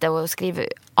skriva lite och skriv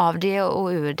av det och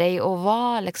ur dig. Och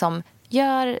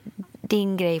gör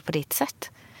din grej på ditt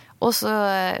sätt. Och så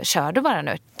kör du bara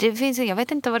nu. Jag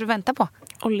vet inte vad du väntar på.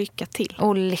 Och lycka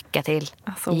till.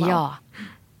 Alltså, wow. Ja.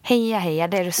 Heja,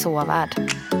 det är du så värd.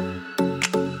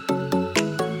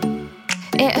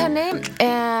 Hörni,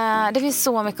 det finns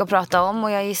så mycket att prata om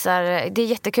och jag gissar, det är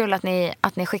jättekul att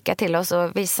ni skickar till oss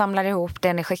och vi samlar ihop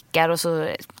det ni skickar och så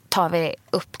tar vi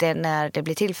upp det när det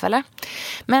blir tillfälle.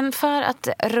 Men för att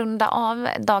runda av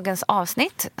dagens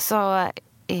avsnitt så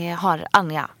har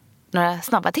Anja några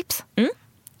snabba tips.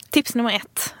 Tips nummer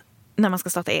 1 när man ska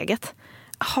starta eget.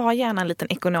 Ha gärna en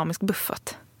liten ekonomisk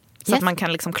buffert. Så att man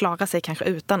kan liksom klara sig kanske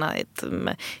utan att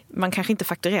man kanske inte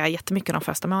fakturerar jättemycket de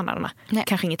första månaderna. Nej.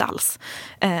 Kanske inget alls.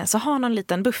 Så ha någon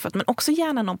liten buffert, men också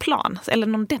gärna någon plan eller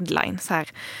någon deadline. Så här,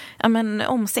 ja, men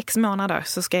om 6 månader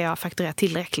så ska jag fakturera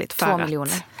tillräckligt för 2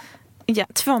 miljoner. Ja,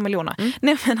 2 miljoner.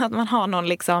 Nej, men att man har någon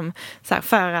liksom så här,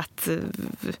 för att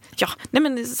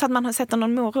så att man sätter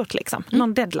någon morot liksom.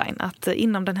 Någon deadline att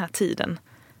inom den här tiden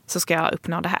så ska jag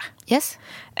uppnå det här. Yes.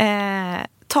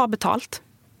 Ta betalt.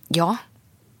 Ja.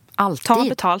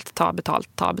 Alltid. Ta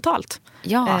betalt.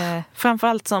 Ja.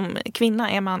 Framförallt som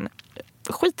kvinna är man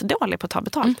skitdålig på att ta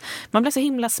betalt. Man blir så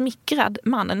himla smickrad.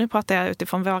 Nu pratar jag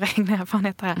utifrån våra egna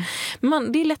erfarenheter här.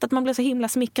 Det är lätt att man blir så himla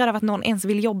smickrad av att någon ens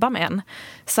vill jobba med en.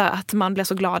 Så att man blir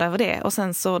så glad över det. Och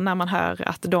sen så när man hör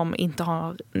att de inte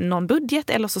har någon budget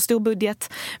eller så stor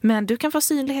budget, men du kan få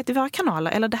synlighet i våra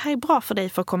kanaler eller det här är bra för dig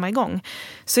för att komma igång,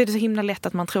 så är det så himla lätt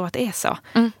att man tror att det är så.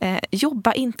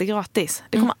 Jobba inte gratis.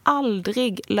 Det kommer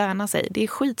aldrig löna sig. Det är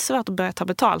skitsvårt att börja ta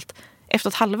betalt efter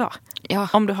ett halvår. Ja.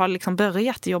 Om du har liksom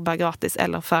börjat jobba gratis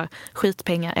eller för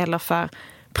skitpengar eller för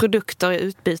produkter i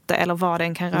utbyte eller vad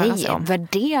den kan röra sig om.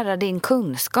 Värdera din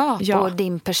kunskap och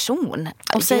din person.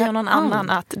 Och säger någon annan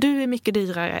att du är mycket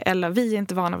dyrare eller vi är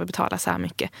inte vana vid att betala så här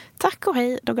mycket. Tack och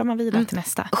hej, då går man vidare till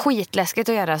nästa. Skitläskigt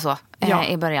att göra så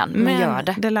i början. Men gör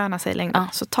det. Det lönar sig längre.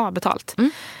 Så ta betalt.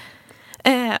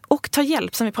 Och ta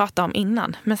hjälp som vi pratade om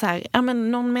innan. Med så här,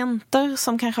 någon mentor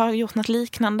som kanske har gjort något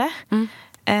liknande.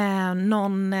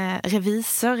 Någon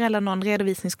revisor eller någon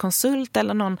redovisningskonsult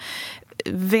eller någon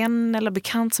vän eller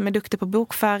bekant som är duktig på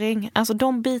bokföring. Alltså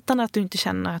de bitarna att du inte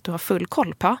känner att du har full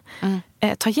koll på.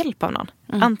 Ta hjälp av någon.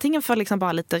 Antingen för liksom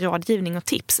bara lite rådgivning och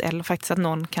tips eller faktiskt att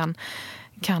någon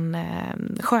kan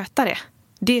sköta det.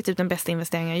 Det är typ den bästa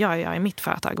investeringen jag gör i mitt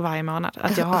företag varje månad.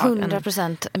 Att jag har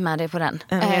 100% med dig på den.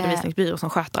 En redovisningsbyrå som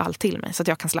sköter allt till mig så att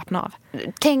jag kan slappna av.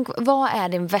 Tänk, vad är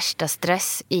din värsta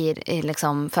stress i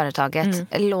liksom företaget?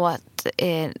 Låt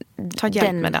ta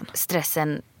hjälp med den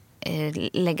stressen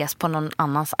läggas på någon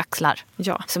annans axlar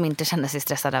som inte känner sig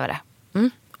stressad över det.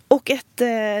 Och ett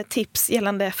tips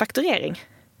gällande fakturering.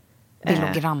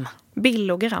 Billogram.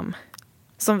 Billogram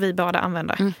som vi båda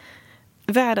använder.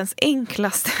 världens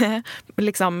enklaste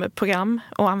liksom, program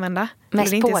att använda.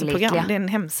 Mest det är inte ens ett pålitliga. program, det är en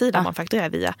hemsida man fakturerar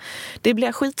via. Det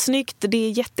blir skitsnyggt, det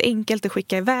är jätteenkelt att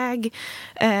skicka iväg.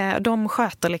 De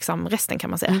sköter liksom resten kan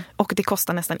man säga. Och det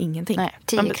kostar nästan ingenting. Nej,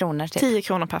 10 kronor typ. 10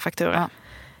 kronor per faktura.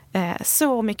 Ja.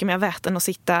 Så mycket mer värt än att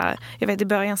sitta... Jag vet, i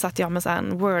början satt jag med så här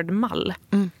en Word-mall.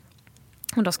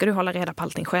 Och då ska du hålla reda på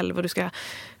allting själv. Och du ska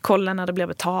kolla när det blir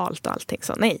betalt och allting.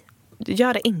 Så nej,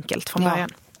 gör det enkelt från början.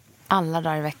 Alla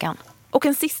dagar i veckan. Och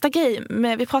en sista grej,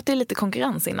 vi pratade lite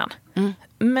konkurrens innan.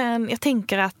 Men jag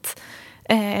tänker att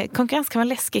konkurrens kan vara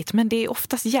läskigt, men det är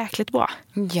oftast jäkligt bra.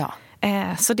 Ja.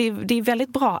 Så det är väldigt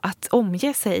bra att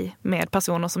omge sig med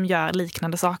personer som gör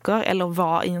liknande saker eller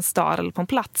vara i en stad eller på en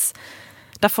plats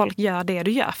där folk gör det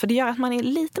du gör. För det gör att man är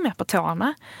lite mer på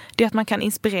tårna. Det gör att man kan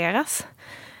inspireras.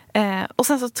 Och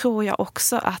sen så tror jag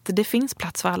också att det finns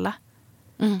plats för alla.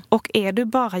 Och är du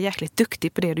bara jäkligt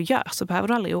duktig på det du gör så behöver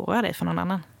du aldrig oroa dig för någon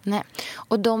annan. Nej.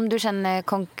 Och de du känner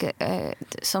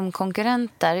som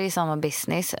konkurrenter i samma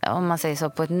business, om man säger så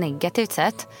på ett negativt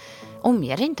sätt,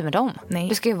 omger dig inte med dem. Nej.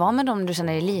 Du ska ju vara med dem du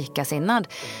känner dig likasinnad.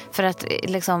 För att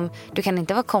liksom, du kan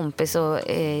inte vara kompis och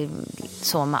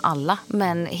så med alla.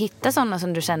 Men hitta sådana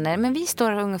som du känner, men vi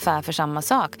står ungefär för samma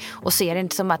sak. Och ser det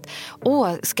inte som att,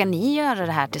 ska ni göra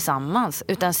det här tillsammans?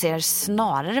 Utan ser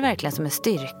snarare verkligen som en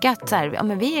styrka. Så här, ja,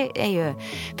 men vi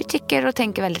tycker och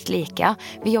tänker väldigt lika.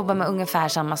 Vi jobbar med ungefär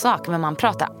samma sak. Men man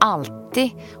pratar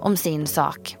alltid om sin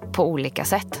sak på olika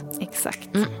sätt. Exakt.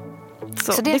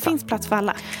 Så det finns plats för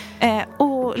alla.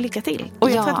 Och lycka till. Och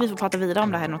jag tror att vi får prata vidare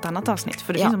om det här i något annat avsnitt.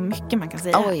 För det finns så mycket man kan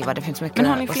säga. Oj, vad det finns mycket. Men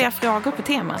har ni fler frågor på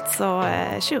temat så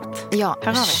shoot. Ja,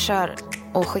 kör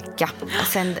och skicka.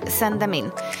 Sänd dem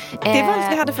in. Det var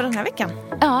allt vi hade för den här veckan.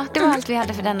 Ja, det var allt vi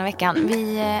hade för denna veckan.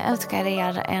 Vi önskar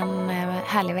er en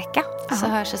härlig vecka. Så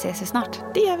hörs och ses vi snart.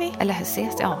 Det gör vi. Eller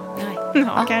ses, nej.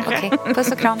 Ja, kanske. Okay.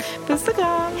 Puss och kram. Puss och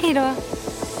kram. Hej då.